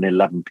Tuesday, an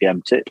 11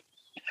 p.m. tip.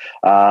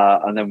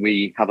 And then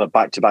we have a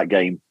back-to-back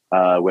game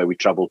where we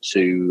travel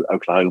to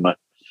Oklahoma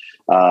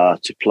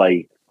to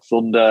play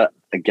Thunder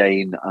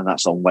again, and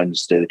that's on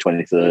Wednesday, the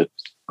 23rd.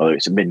 Oh,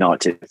 it's a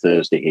midnight tip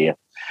Thursday here.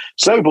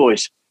 So,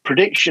 boys,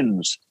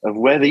 predictions of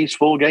where these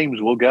 4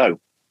 games will go.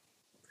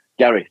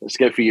 Gary, let's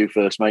go for you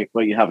first, mate.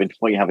 What are you having?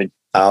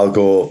 I'll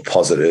go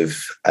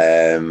positive.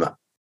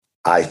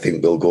 I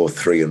think we'll go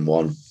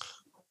 3-1.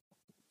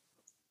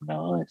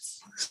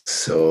 Nice.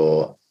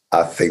 So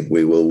I think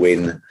we will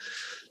win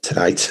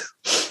tonight.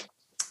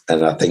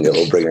 And I think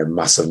it'll bring a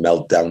massive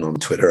meltdown on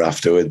Twitter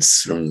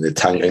afterwards from the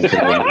tanking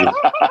community.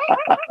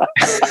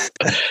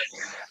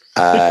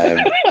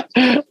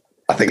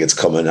 I think it's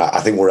coming. I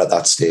think we're at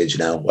that stage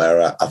now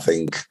where I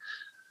think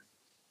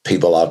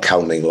people are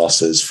counting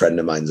losses. A friend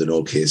of mine's an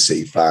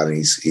OKC fan.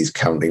 He's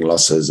counting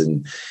losses,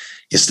 and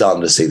you're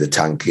starting to see the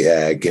tank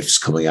gifts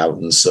coming out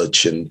and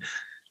such. And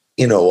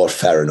you know what?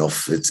 Fair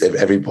enough. It's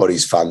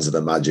everybody's fans of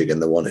the Magic,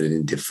 and they want it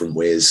in different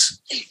ways.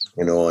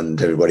 You know, and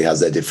everybody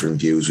has their different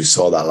views. We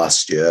saw that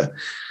last year,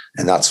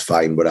 and that's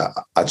fine. But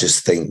I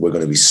just think we're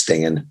going to be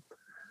stinging.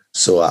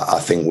 So I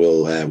think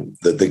we'll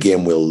the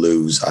game we'll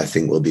lose. I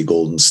think will be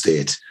Golden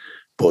State,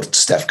 but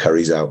Steph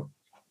Curry's out.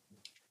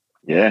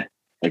 Yeah,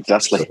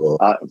 exactly. So,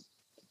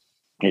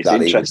 it's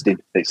interesting.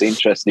 It's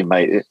interesting,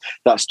 mate.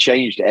 That's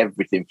changed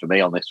everything for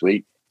me on this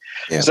week.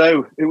 Yeah.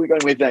 So who are we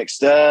going with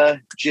next?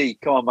 G,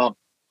 come on, man.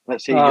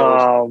 Let's hear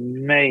yours. Oh,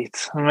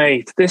 mate.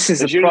 This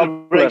is a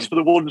problem. Race for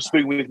the wooden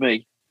spoon with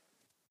me.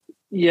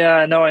 Yeah,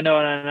 I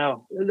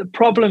know. The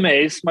problem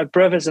is my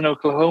brother's an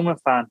Oklahoma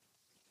fan.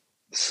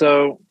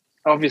 So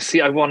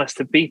obviously I want us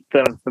to beat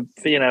them for,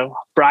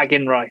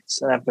 bragging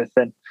rights and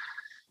everything.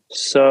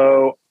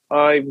 So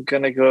I'm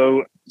going to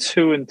go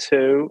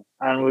 2-2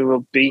 and we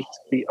will beat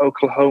the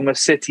Oklahoma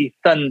City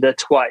Thunder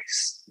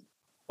twice.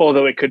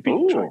 Although it could be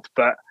Detroit,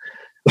 but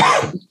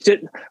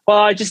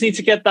I just need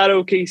to get that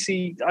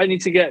OKC. I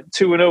need to get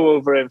 2-0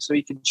 over him so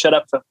he can shut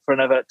up for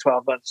another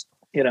 12 months,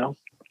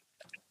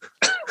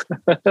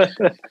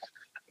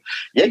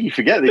 Yeah, you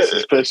forget this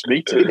is first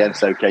meeting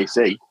against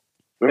OKC.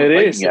 It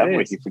is.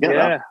 You forget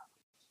that.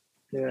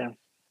 Yeah.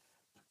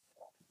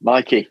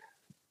 Mikey.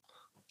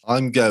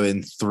 I'm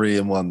going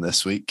 3-1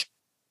 this week.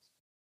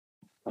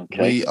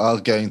 Okay. We are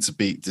going to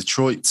beat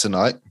Detroit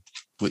tonight,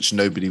 which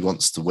nobody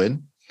wants to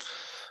win.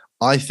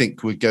 I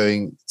think we're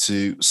going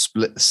to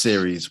split the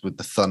series with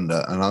the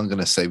Thunder, and I'm going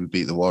to say we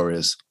beat the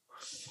Warriors.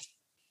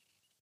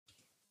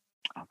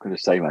 I'm going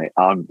to say, mate,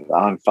 I'm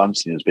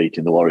fancying us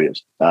beating the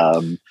Warriors. They're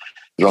on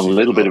a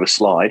little bit of a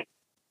slide.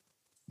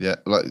 Yeah,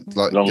 like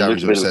They're on a Gary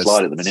little bit of a says,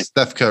 slide at the minute.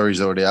 Steph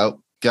Curry's already out.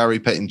 Gary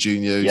Payton Jr.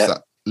 is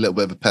that little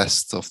bit of a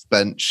pest off the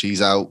bench.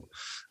 He's out.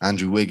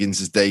 Andrew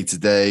Wiggins is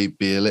day-to-day.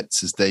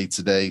 Bielitz is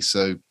day-to-day.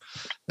 So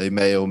they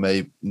may or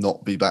may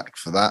not be back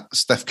for that.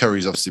 Steph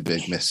Curry's obviously a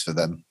big miss for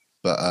them.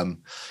 But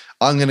I'm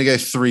going to go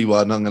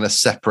 3-1. I'm going to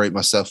separate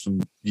myself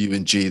from you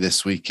and G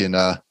this week.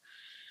 I'm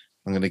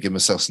going to give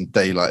myself some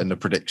daylight in the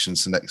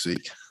predictions for next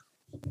week.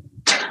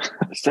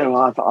 So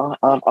I've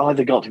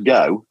either got to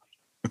go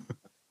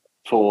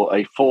for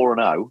a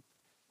 4-0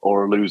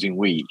 or a losing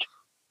week.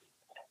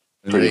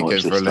 And you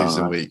go for a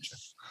losing week.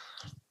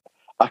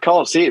 I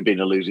can't see it being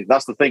a losing.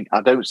 That's the thing.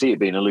 I don't see it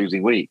being a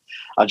losing week.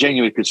 I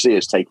genuinely could see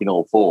us taking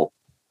all 4.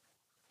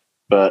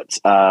 But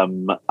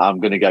I'm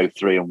going to go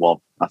 3-1.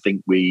 I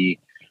think we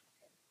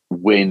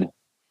win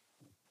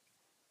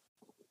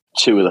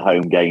 2 of the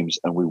home games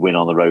and we win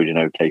on the road in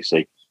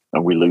OKC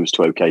and we lose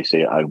to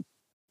OKC at home.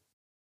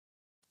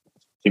 I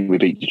think we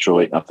beat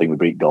Detroit. I think we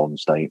beat Golden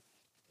State.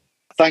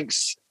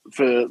 Thanks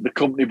for the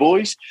company,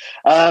 boys.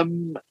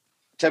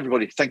 To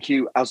everybody, thank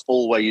you as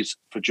always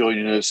for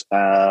joining us,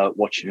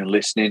 watching and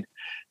listening.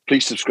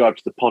 Please subscribe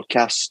to the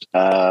podcast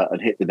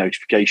and hit the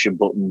notification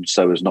button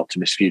so as not to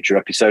miss future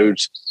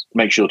episodes.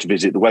 Make sure to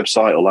visit the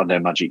website,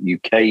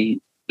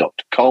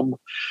 orlandomagicuk.com.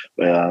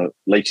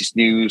 Latest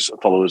news,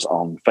 follow us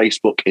on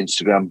Facebook,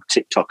 Instagram,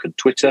 TikTok and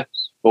Twitter.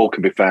 All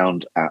can be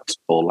found at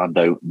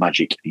Orlando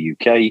Magic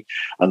UK,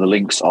 and the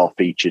links are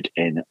featured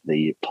in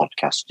the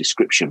podcast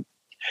description.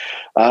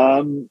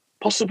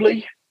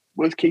 Possibly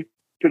worth keeping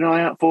an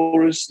eye out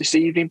for us this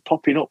evening,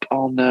 popping up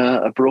on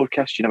a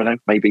broadcast. You never know,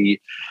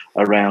 maybe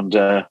around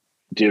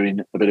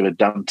during a bit of a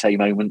Dante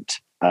moment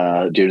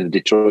during the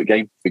Detroit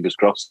game, fingers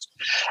crossed.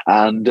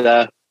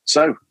 And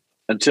so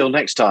until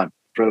next time,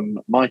 from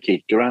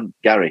Mikey, Durant,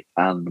 Gary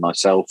and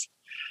myself,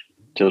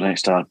 till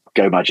next time,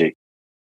 go Magic.